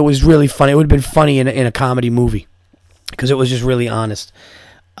 It was really funny. It would have been funny in a comedy movie because it was just really honest.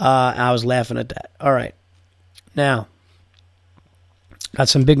 I was laughing at that. All right. Now, got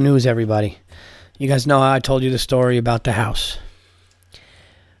some big news, everybody. You guys know how I told you the story about the house.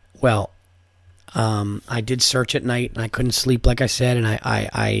 Well, I did search at night, and I couldn't sleep, like I said, and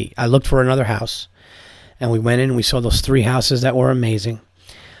I looked for another house. And we went in, and we saw those 3 houses that were amazing.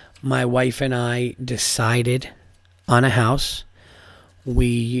 My wife and I decided on a house.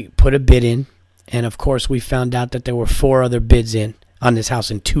 We put a bid in, and of course we found out that there were 4 other bids in on this house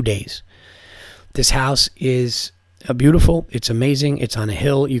in 2 days. This house is beautiful. It's amazing. It's on a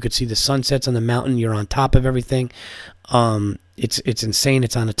hill. You could see the sunsets on the mountain. You're on top of everything. It's insane.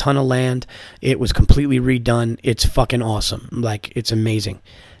 It's on a ton of land. It was completely redone. It's fucking awesome. Like, it's amazing.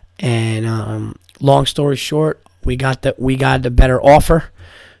 And long story short, we got a better offer.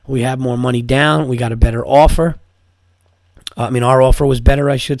 We had more money down. We got a better offer. Our offer was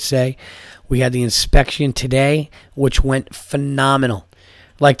better, I should say. We had the inspection today, which went phenomenal.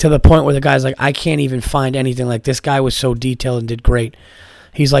 Like, to the point where the guy's like, I can't even find anything. Like, this guy was so detailed and did great.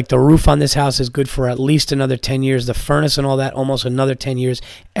 He's like, the roof on this house is good for at least another 10 years. The furnace and all that, almost another 10 years.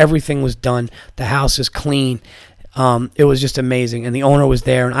 Everything was done. The house is clean. It was just amazing. And the owner was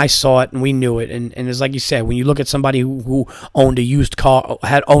there, and I saw it, and we knew it. And it's like you said, when you look at somebody who owned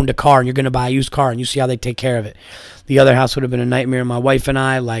a owned a car, and you're going to buy a used car, and you see how they take care of it. The other house would have been a nightmare. My wife and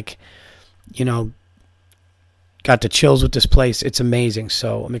I, got the chills with this place. It's amazing.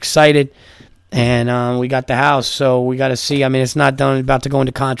 So I'm excited. And we got the house, so we got to see. It's not done, about to go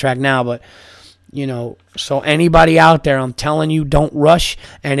into contract now, but, So anybody out there, I'm telling you, don't rush.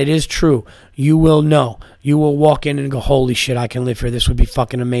 And it is true. You will know. You will walk in and go, holy shit, I can live here. This would be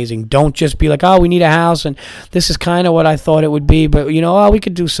fucking amazing. Don't just be like, oh, we need a house, and this is kind of what I thought it would be, but, we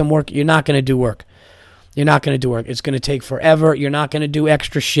could do some work. You're not going to do work. You're not going to do work. It's going to take forever. You're not going to do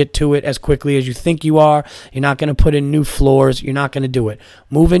extra shit to it as quickly as you think you are. You're not going to put in new floors. You're not going to do it.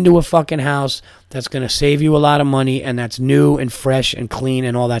 Move into a fucking house that's going to save you a lot of money, and that's new and fresh and clean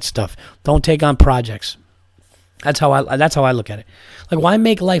and all that stuff. Don't take on projects. That's how I look at it. Like, why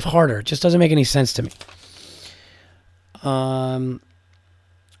make life harder? It just doesn't make any sense to me. All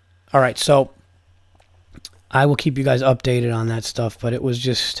right, so I will keep you guys updated on that stuff, but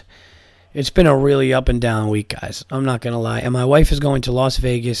it's been a really up and down week, guys. I'm not going to lie. And my wife is going to Las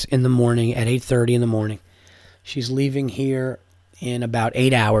Vegas in the morning at 8:30 in the morning. She's leaving here in about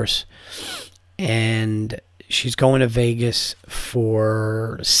 8 hours, and she's going to Vegas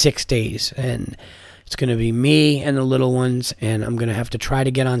for 6 days, and it's going to be me and the little ones, and I'm going to have to try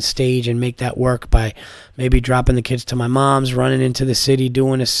to get on stage and make that work by maybe dropping the kids to my mom's, running into the city,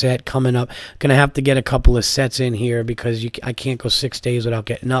 doing a set, coming up. Going to have to get a couple of sets in here because I can't go 6 days without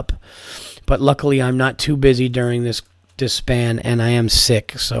getting up. But luckily, I'm not too busy during this span, and I am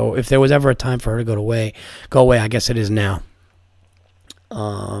sick. So if there was ever a time for her to go away, I guess it is now.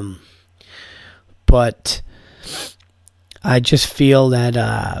 But I just feel that...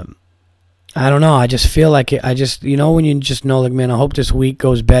 I don't know. I just feel like it. When you just know, like, man, I hope this week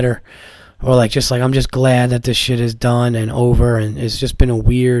goes better. Or, I'm just glad that this shit is done and over. And it's just been I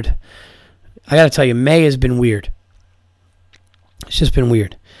got to tell you, May has been weird. It's just been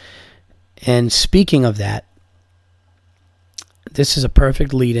weird. And speaking of that, this is a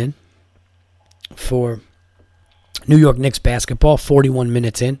perfect lead-in for New York Knicks basketball, 41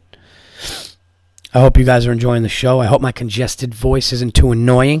 minutes in. I hope you guys are enjoying the show. I hope my congested voice isn't too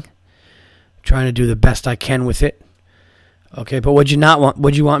annoying. Trying to do the best I can with it. Okay, but what'd you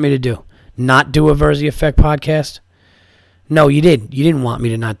want me to do? Not do a Verzi Effect podcast? No, you did. You didn't want me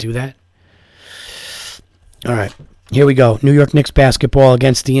to not do that. All right, here we go. New York Knicks basketball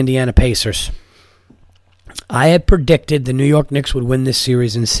against the Indiana Pacers. I had predicted the New York Knicks would win this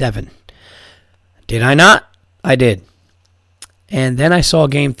series in 7. Did I not? I did. And then I saw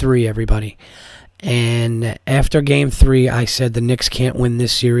Game 3, everybody. And after Game 3, I said the Knicks can't win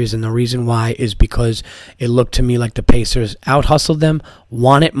this series, and the reason why is because it looked to me like the Pacers out-hustled them,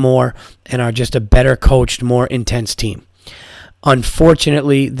 want it more, and are just a better coached, more intense team.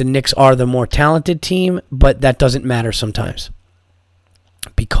 Unfortunately, the Knicks are the more talented team, but that doesn't matter sometimes.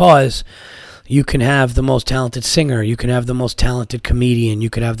 Because you can have the most talented singer, you can have the most talented comedian, you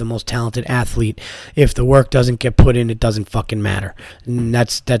could have the most talented athlete. If the work doesn't get put in, it doesn't fucking matter. And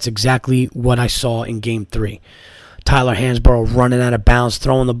that's exactly what I saw in Game 3. Tyler Hansborough running out of bounds,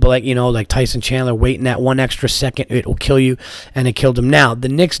 throwing the ball, like Tyson Chandler, waiting that 1 extra second, it will kill you, and it killed him. Now, the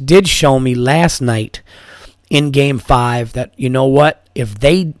Knicks did show me last night in Game 5 that, you know what, if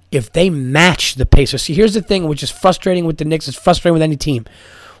they match the Pacers. See, here's the thing, which is frustrating with the Knicks, it's frustrating with any team.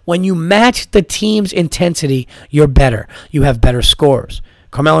 When you match the team's intensity, you're better. You have better scores.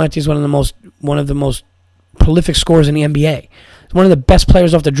 Carmelo Anthony is one of the most prolific scorers in the NBA. He's one of the best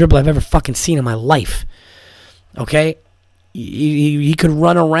players off the dribble I've ever fucking seen in my life. Okay? He could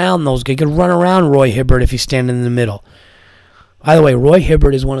run around those guys. He could run around Roy Hibbert if he's standing in the middle. By the way, Roy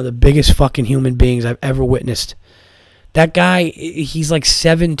Hibbert is one of the biggest fucking human beings I've ever witnessed. That guy, he's like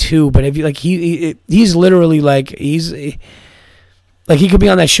 7'2", but if you he's literally like like he could be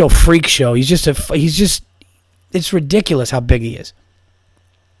on that show Freak Show. He's just it's ridiculous how big he is.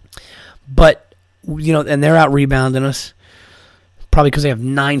 But and they're out rebounding us. Probably because they have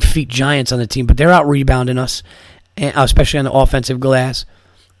 9 feet giants on the team, but they're out rebounding us, and especially on the offensive glass.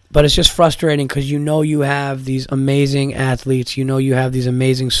 But it's just frustrating because you have these amazing athletes, you have these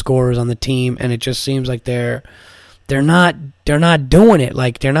amazing scorers on the team, and it just seems like they're not doing it.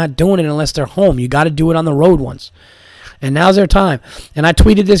 Like, they're not doing it unless they're home. You got to do it on the road once. And now's their time. And I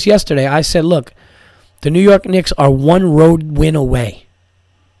tweeted this yesterday. I said, look, the New York Knicks are 1 road win away.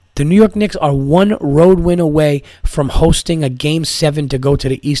 The New York Knicks are 1 road win away from hosting a Game 7 to go to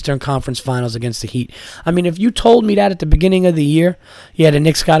the Eastern Conference Finals against the Heat. I mean, if you told me that at the beginning of the year, the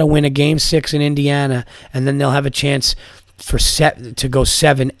Knicks got to win a Game 6 in Indiana, and then they'll have a chance to go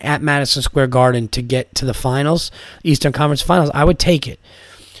 7 at Madison Square Garden to get to the finals, Eastern Conference Finals, I would take it.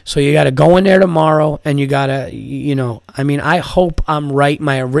 So you got to go in there tomorrow, and you got to, I hope I'm right.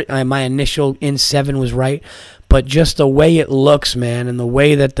 My initial in 7 was right, but just the way it looks, man, and the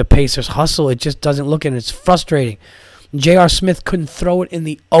way that the Pacers hustle, it just doesn't look, and it's frustrating. J.R. Smith couldn't throw it in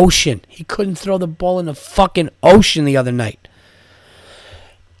the ocean. He couldn't throw the ball in the fucking ocean the other night.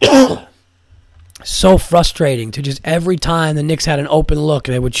 So frustrating to just every time the Knicks had an open look,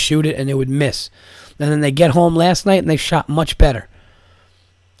 they would shoot it and they would miss. And then they get home last night and they shot much better.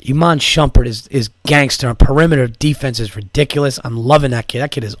 Iman Shumpert is gangster. Our perimeter defense is ridiculous. I'm loving that kid.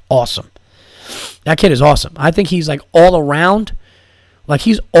 That kid is awesome. That kid is awesome. I think he's like all around. Like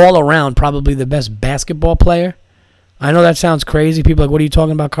he's all around probably the best basketball player. I know that sounds crazy. People are like, what are you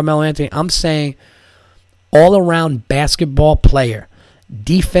talking about, Carmelo Anthony? I'm saying all around basketball player.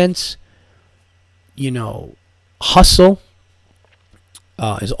 Defense, hustle.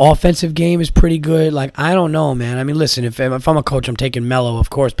 His offensive game is pretty good. Like, I don't know, man. I mean, listen, if I'm a coach, I'm taking Melo,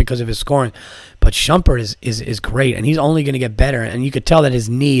 of course, because of his scoring. But Shumpert is great, and he's only going to get better. And you could tell that his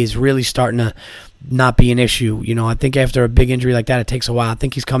knee is really starting to not be an issue. I think after a big injury like that, it takes a while. I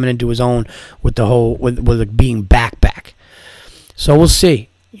think he's coming into his own with the whole with being back. So we'll see.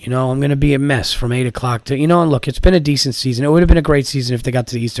 I'm going to be a mess from 8 o'clock to, and look, it's been a decent season. It would have been a great season if they got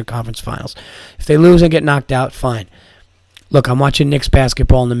to the Eastern Conference Finals. If they lose and get knocked out, fine. Look, I'm watching Knicks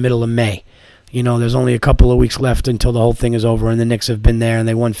basketball in the middle of May. There's only a couple of weeks left until the whole thing is over, and the Knicks have been there, and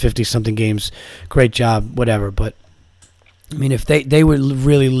they won 50-something games. Great job, whatever. But, I mean, if they would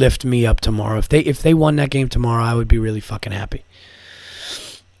really lift me up tomorrow. If they won that game tomorrow, I would be really fucking happy.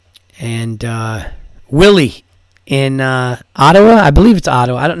 And Willie in Ottawa, I believe it's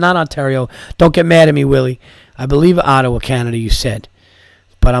Ottawa, not Ontario. Don't get mad at me, Willie. I believe Ottawa, Canada, you said.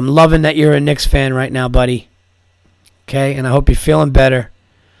 But I'm loving that you're a Knicks fan right now, buddy. Okay, and I hope you're feeling better.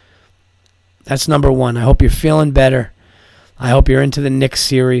 That's number one. I hope you're feeling better. I hope you're into the Knicks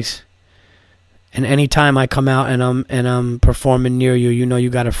series. And anytime I come out and I'm performing near you, you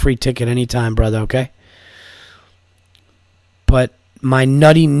got a free ticket anytime, brother, okay? But my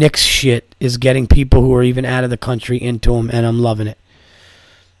nutty Knicks shit is getting people who are even out of the country into them, and I'm loving it.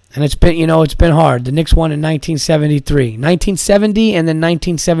 And it's been hard. The Knicks won in 1973. 1970 and then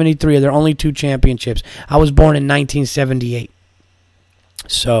 1973 are their only two championships. I was born in 1978.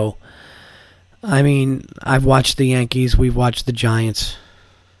 So, I mean, I've watched the Yankees. We've watched the Giants.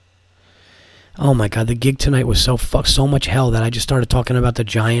 Oh my God, the gig tonight was so much hell that I just started talking about the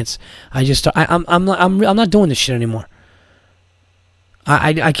Giants. I'm not doing this shit anymore.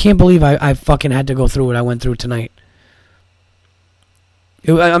 I can't believe I fucking had to go through what I went through tonight.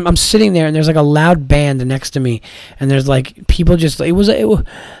 I'm sitting there and there's like a loud band next to me, and there's like people just it was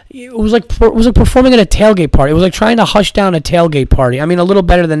like performing at a tailgate party. It was like trying to hush down a tailgate party. I mean, a little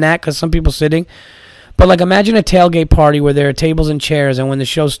better than that because some people sitting, but like imagine a tailgate party where there are tables and chairs, and when the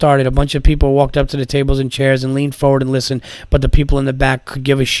show started, a bunch of people walked up to the tables and chairs and leaned forward and listened, but the people in the back could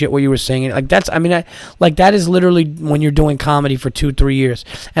give a shit what you were saying. Like that is literally when you're doing comedy for 2-3 years.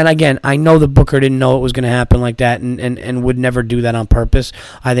 And again, I know the booker didn't know it was going to happen like that, and would never do that on purpose.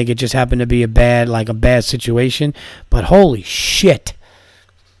 I think it just happened to be a bad situation. But holy shit.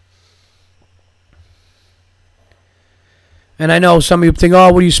 And I know some of you think,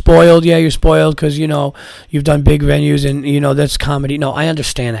 oh, what are you spoiled? Yeah, you're spoiled because, you've done big venues and, that's comedy. No, I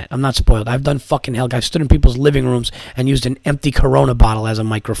understand that. I'm not spoiled. I've done fucking hell. I've stood in people's living rooms and used an empty Corona bottle as a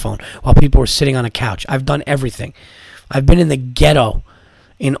microphone while people were sitting on a couch. I've done everything. I've been in the ghetto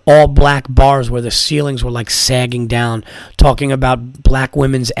in all black bars where the ceilings were like sagging down, talking about black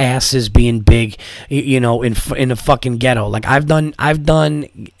women's asses being big, in the fucking ghetto. Like I've done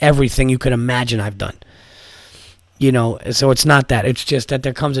everything you could imagine I've done. So it's not that. It's just that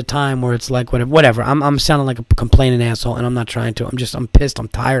there comes a time where it's like, whatever. I'm sounding like a complaining asshole, and I'm not trying to. I'm pissed. I'm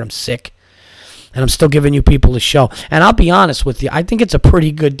tired. I'm sick. And I'm still giving you people a show. And I'll be honest with you. I think it's a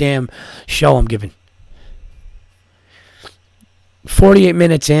pretty good damn show I'm giving. 48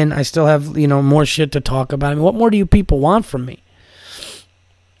 minutes in, I still have, more shit to talk about. I mean, what more do you people want from me?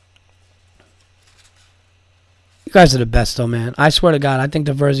 You guys are the best, though, man. I swear to God, I think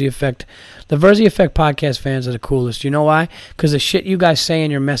the Verzi Effect podcast fans are the coolest. You know why? Because the shit you guys say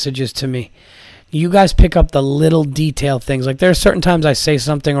in your messages to me, you guys pick up the little detail things. Like, there are certain times I say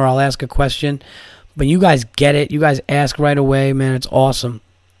something or I'll ask a question, but you guys get it. You guys ask right away, man. It's awesome.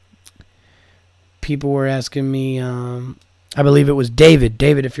 People were asking me, I believe it was David.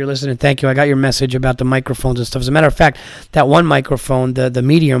 David, if you're listening, thank you. I got your message about the microphones and stuff. As a matter of fact, that one microphone, the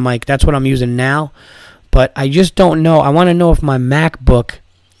Meteor mic, that's what I'm using now. But I just don't know. I want to know if my MacBook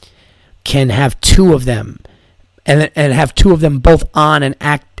can have two of them and have two of them both on and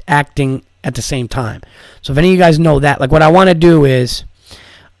acting at the same time. So if any of you guys know that, like what I want to do is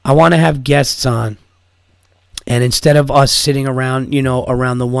I want to have guests on. And instead of us sitting around,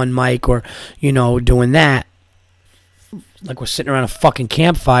 around the one mic or, doing that, like we're sitting around a fucking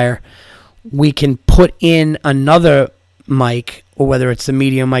campfire, we can put in another mic or whether it's the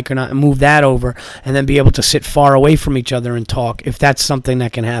medium mic or not, and move that over, and then be able to sit far away from each other and talk, if that's something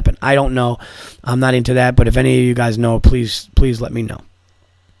that can happen. I don't know. I'm not into that, but if any of you guys know, please let me know.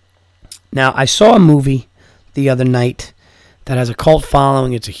 Now, I saw a movie the other night that has a cult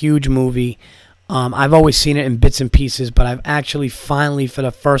following. It's a huge movie. I've always seen it in bits and pieces, but I've actually finally, for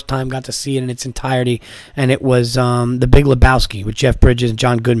the first time, got to see it in its entirety, and it was The Big Lebowski with Jeff Bridges and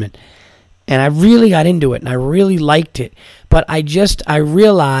John Goodman. And I really got into it, and I really liked it, but I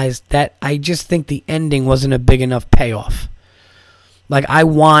realized that I just think the ending wasn't a big enough payoff. Like, I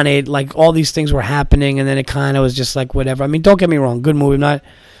wanted, like, all these things were happening, and then it kind of was just like, whatever. I mean, don't get me wrong, good movie.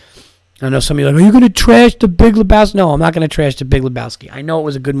 I know some of you are like, are you going to trash The Big Lebowski? No, I'm not going to trash The Big Lebowski. I know it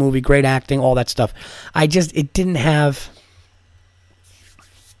was a good movie, great acting, all that stuff. It didn't have...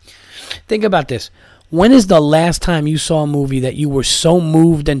 Think about this. When is the last time you saw a movie that you were so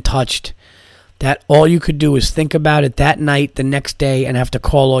moved and touched that all you could do is think about it that night, the next day, and have to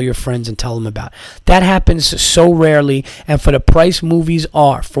call all your friends and tell them about it? That happens so rarely, and for the price movies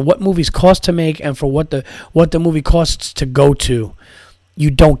are, for what movies cost to make and for what the movie costs to go to,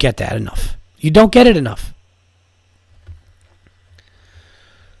 you don't get that enough. You don't get it enough.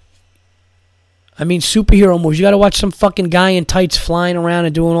 I mean, superhero movies, you got to watch some fucking guy in tights flying around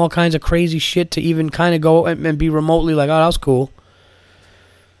and doing all kinds of crazy shit to even kind of go and be remotely like, oh, that was cool.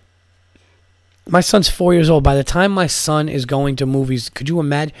 My son's 4 years old. By the time my son is going to movies, could you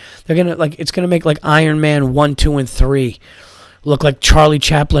imagine? It's going to make like Iron Man 1, 2, and 3 look like Charlie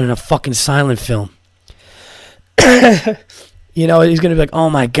Chaplin in a fucking silent film. You know, he's going to be like, oh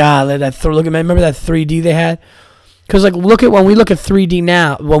my God, remember that 3D they had? Because, like, when we look at 3D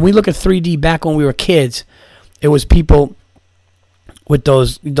now, when we look at 3D back when we were kids, it was people with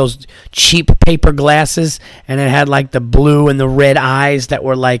those cheap paper glasses, and it had, like, the blue and the red eyes that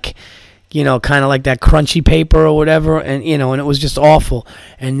were, like, you know, kind of like that crunchy paper or whatever, and, you know, and it was just awful.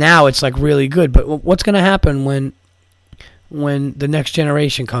 And now it's, like, really good. But what's going to happen when the next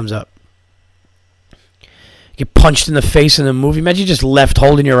generation comes up? Get punched in the face in the movie. Imagine you just left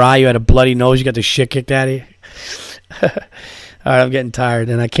holding your eye. You had a bloody nose. You got the shit kicked out of you. All right, I'm getting tired,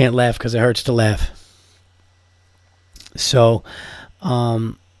 and I can't laugh because it hurts to laugh. So,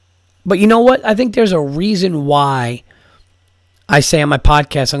 but you know what? I think there's a reason why I say on my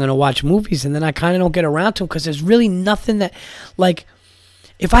podcast I'm going to watch movies, and then I kind of don't get around to them because there's really nothing that, like,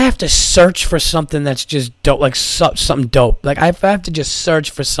 if I have to search for something that's just dope, like something dope, like if I have to just search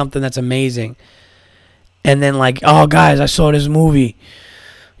for something that's amazing, and then like, oh guys, I saw this movie.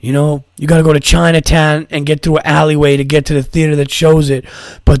 You know, you got to go to Chinatown and get through an alleyway to get to the theater that shows it.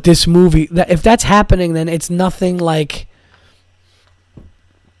 But this movie, if that's happening, then it's nothing like,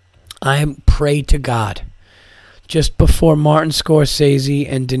 I pray to God. Just before Martin Scorsese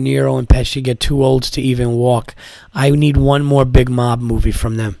and De Niro and Pesci get too old to even walk, I need one more big mob movie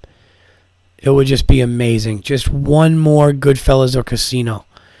from them. It would just be amazing. Just one more Goodfellas or Casino.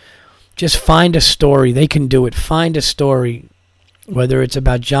 Just find a story. They can do it. Find a story. Whether it's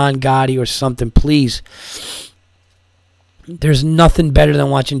about John Gotti or something, please. There's nothing better than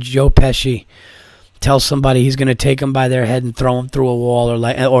watching Joe Pesci tell somebody he's going to take them by their head and throw them through a wall,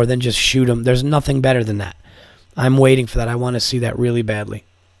 or then just shoot them. There's nothing better than that. I'm waiting for that. I want to see that really badly.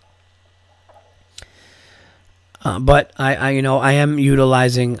 But I am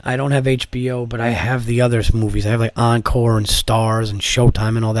utilizing. I don't have HBO, but I have the other movies. I have like Encore and Stars and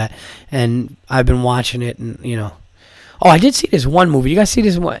Showtime and all that, and I've been watching it. And you know, oh, I did see this one movie. You guys see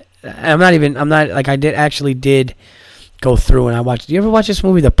this one? I did go through and I watched. Do you ever watch this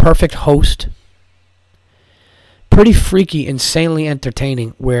movie, The Perfect Host? Pretty freaky, insanely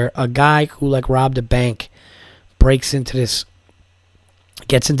entertaining. Where a guy who like robbed a bank gets into this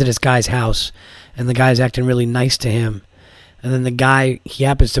guy's house, and the guy's acting really nice to him, and then he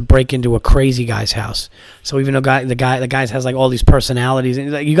happens to break into a crazy guy's house. So even though the guy has like all these personalities,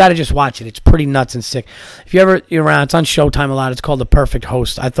 and you got to just watch it. It's pretty nuts and sick. If you're around, it's on Showtime a lot. It's called The Perfect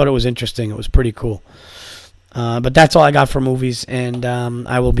Host. I thought it was interesting. It was pretty cool. But that's all I got for movies, and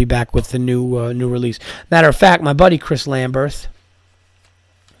I will be back with the new release. Matter of fact, my buddy Chris Lamberth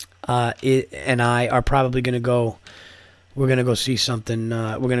and I are probably going to go. We're going to go see something.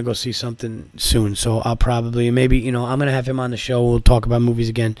 We're going to go see something soon. So I'll probably, I'm going to have him on the show. We'll talk about movies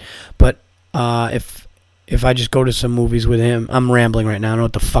again. But if I just go to some movies with him, I'm rambling right now. I don't know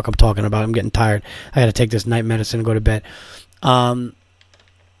what the fuck I'm talking about. I'm getting tired. I got to take this night medicine and go to bed. We're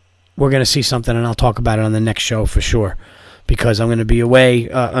going to see something, and I'll talk about it on the next show for sure. Because I'm going to be away.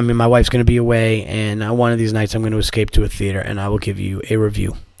 My wife's going to be away, and one of these nights I'm going to escape to a theater, and I will give you a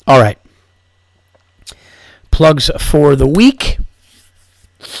review. All right. Plugs for the week.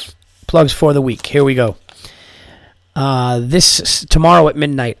 Here we go. Tomorrow at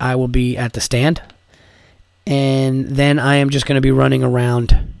midnight, I will be at the Stand, and then I am just going to be running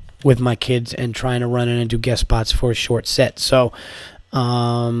around with my kids and trying to run in and do guest spots for a short set. So,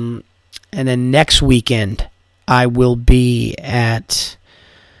 and then next weekend, I will be at...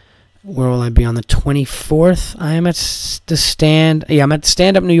 Where will I be on the 24th? I am at the Stand. Yeah, I'm at the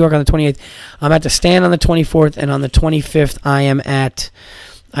Stand Up New York on the 28th. I'm at the Stand on the 24th, and on the 25th, I am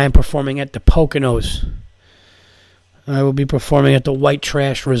performing at the Poconos. I will be performing at the White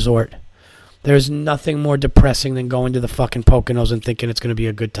Trash Resort. There's nothing more depressing than going to the fucking Poconos and thinking it's going to be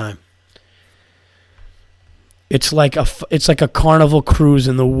a good time. It's like a carnival cruise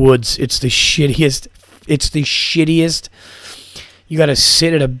in the woods. It's the shittiest. You got to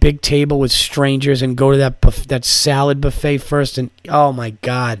sit at a big table with strangers and go to that salad buffet first, and oh my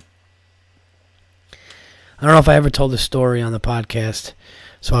God. I don't know if I ever told the story on the podcast,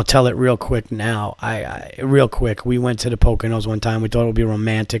 so I'll tell it real quick now. Real quick, we went to the Poconos one time. We thought it would be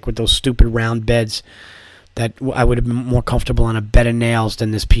romantic with those stupid round beds that I would have been more comfortable on a bed of nails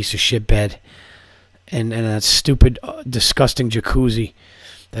than this piece of shit bed. And that stupid, disgusting jacuzzi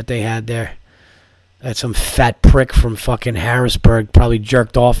that they had there. That some fat prick from fucking Harrisburg probably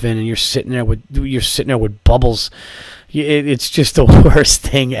jerked off in, and you're sitting there with bubbles. It's just the worst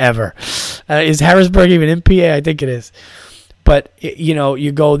thing ever. Is Harrisburg even in PA? I think it is. But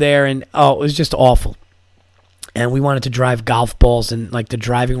you go there, and it was just awful. And we wanted to drive golf balls, and like the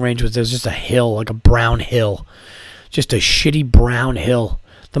driving range there was just a hill, like a brown hill, just a shitty brown hill.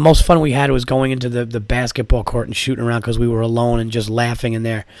 The most fun we had was going into the basketball court and shooting around because we were alone and just laughing in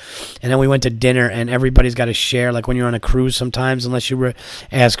there. And then we went to dinner, and everybody's got to share. Like when you're on a cruise sometimes, unless you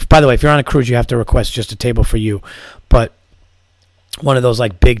ask. By the way, if you're on a cruise, you have to request just a table for you. But one of those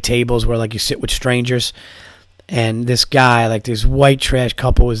like big tables where like you sit with strangers. And this guy, like this white trash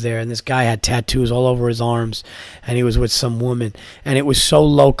couple was there, and this guy had tattoos all over his arms, and he was with some woman. And it was so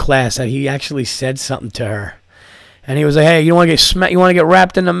low class that he actually said something to her. And he was like, "Hey, you want to get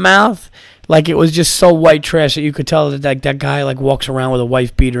wrapped in the mouth?" Like it was just so white trash that you could tell that guy like walks around with a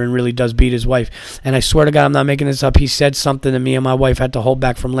wife beater and really does beat his wife. And I swear to God, I'm not making this up. He said something to me, and my wife had to hold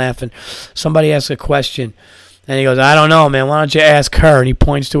back from laughing. Somebody asked a question, and he goes, "I don't know, man. Why don't you ask her?" And he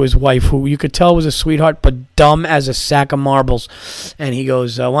points to his wife, who you could tell was a sweetheart, but dumb as a sack of marbles. And he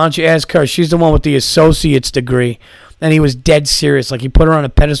goes, "Why don't you ask her? She's the one with the associate's degree." And he was dead serious. Like, he put her on a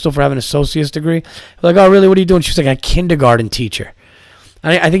pedestal for having an associate's degree. Like, "Oh, really? What are you doing?" She's like, "A kindergarten teacher."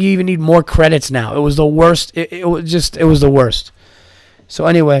 I think you even need more credits now. It was the worst. It was the worst. So,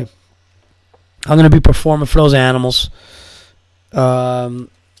 anyway, I'm going to be performing for those animals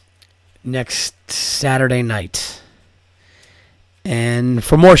next Saturday night. And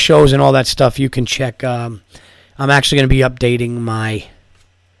for more shows and all that stuff, you can check. I'm actually going to be updating my...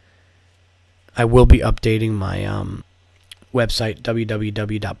 I will be updating my website,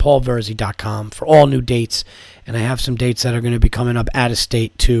 www.paulverzi.com, for all new dates. And I have some dates that are going to be coming up out of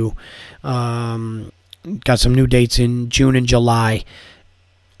state, too. Got some new dates in June and July.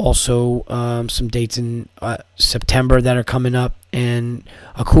 Also, some dates in September that are coming up. And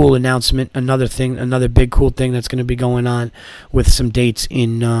a cool announcement, another big cool thing that's going to be going on with some dates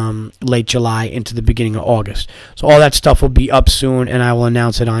in late July into the beginning of August. So all that stuff will be up soon, and I will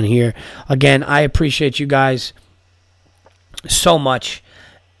announce it on here. Again, I appreciate you guys so much.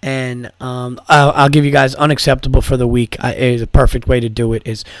 And I'll give you guys unacceptable for the week. Is a perfect way to do it.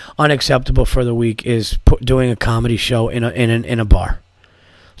 Is unacceptable for the week is doing a comedy show in a bar.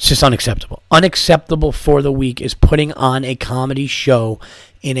 It's just unacceptable. Unacceptable for the week is putting on a comedy show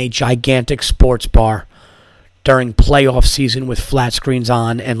in a gigantic sports bar during playoff season with flat screens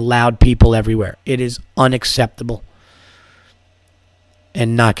on and loud people everywhere. It is unacceptable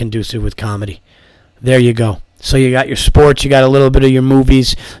and not conducive with comedy. There you go. So you got your sports, you got a little bit of your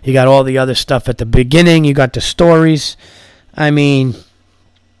movies, you got all the other stuff at the beginning, you got the stories. I mean,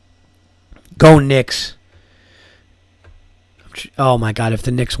 go Knicks. Oh, my God, if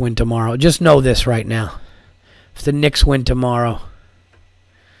the Knicks win tomorrow. Just know this right now. If the Knicks win tomorrow,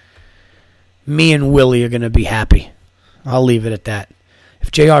 me and Willie are going to be happy. I'll leave it at that.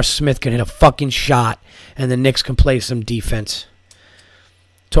 If J.R. Smith can hit a fucking shot and the Knicks can play some defense.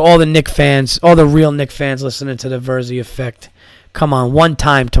 To all the Knicks fans, all the real Knicks fans listening to the Verzi Effect, come on, one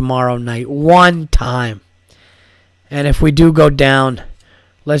time tomorrow night. One time. And if we do go down...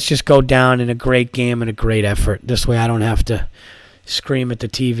 let's just go down in a great game and a great effort. This way I don't have to scream at the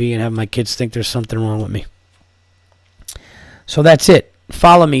TV and have my kids think there's something wrong with me. So that's it.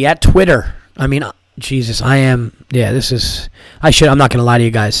 Follow me at Twitter. I mean, Jesus, I'm not going to lie to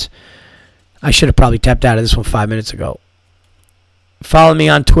you guys. I should have probably tapped out of this one 5 minutes ago. Follow me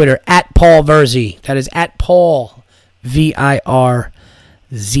on Twitter at Paul Verzi. That is at Paul, VIRZI.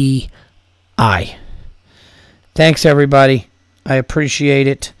 Thanks, everybody. I appreciate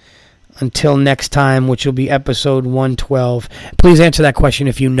it. Until next time, which will be episode 112. Please answer that question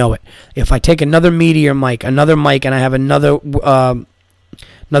if you know it. If I take another Meteor mic, and I have another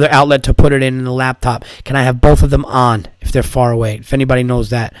outlet to put it in the laptop, can I have both of them on if they're far away? If anybody knows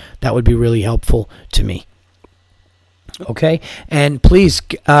that, that would be really helpful to me. Okay? And please,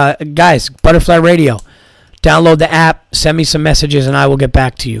 guys, Butterfly Radio, download the app, send me some messages, and I will get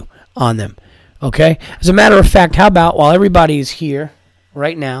back to you on them. Okay? As a matter of fact, how about while everybody is here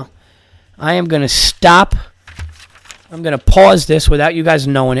right now, I am going to stop. I'm going to pause this without you guys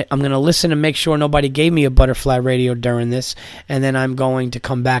knowing it. I'm going to listen and make sure nobody gave me a Butterfly Radio during this. And then I'm going to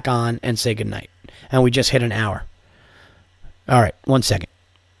come back on and say goodnight. And we just hit an hour. All right, 1 second.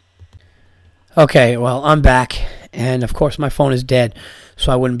 Okay, well, I'm back. And, of course, my phone is dead,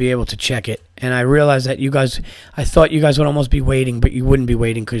 so I wouldn't be able to check it. And I realized that I thought you guys would almost be waiting, but you wouldn't be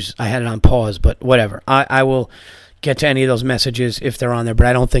waiting because I had it on pause. But whatever. I will get to any of those messages if they're on there, but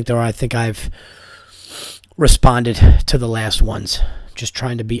I don't think there are. I think I've responded to the last ones, just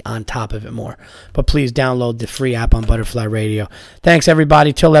trying to be on top of it more. But please download the free app on Butterfly Radio. Thanks,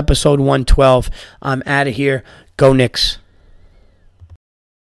 everybody. Till episode 112, I'm out of here. Go Knicks.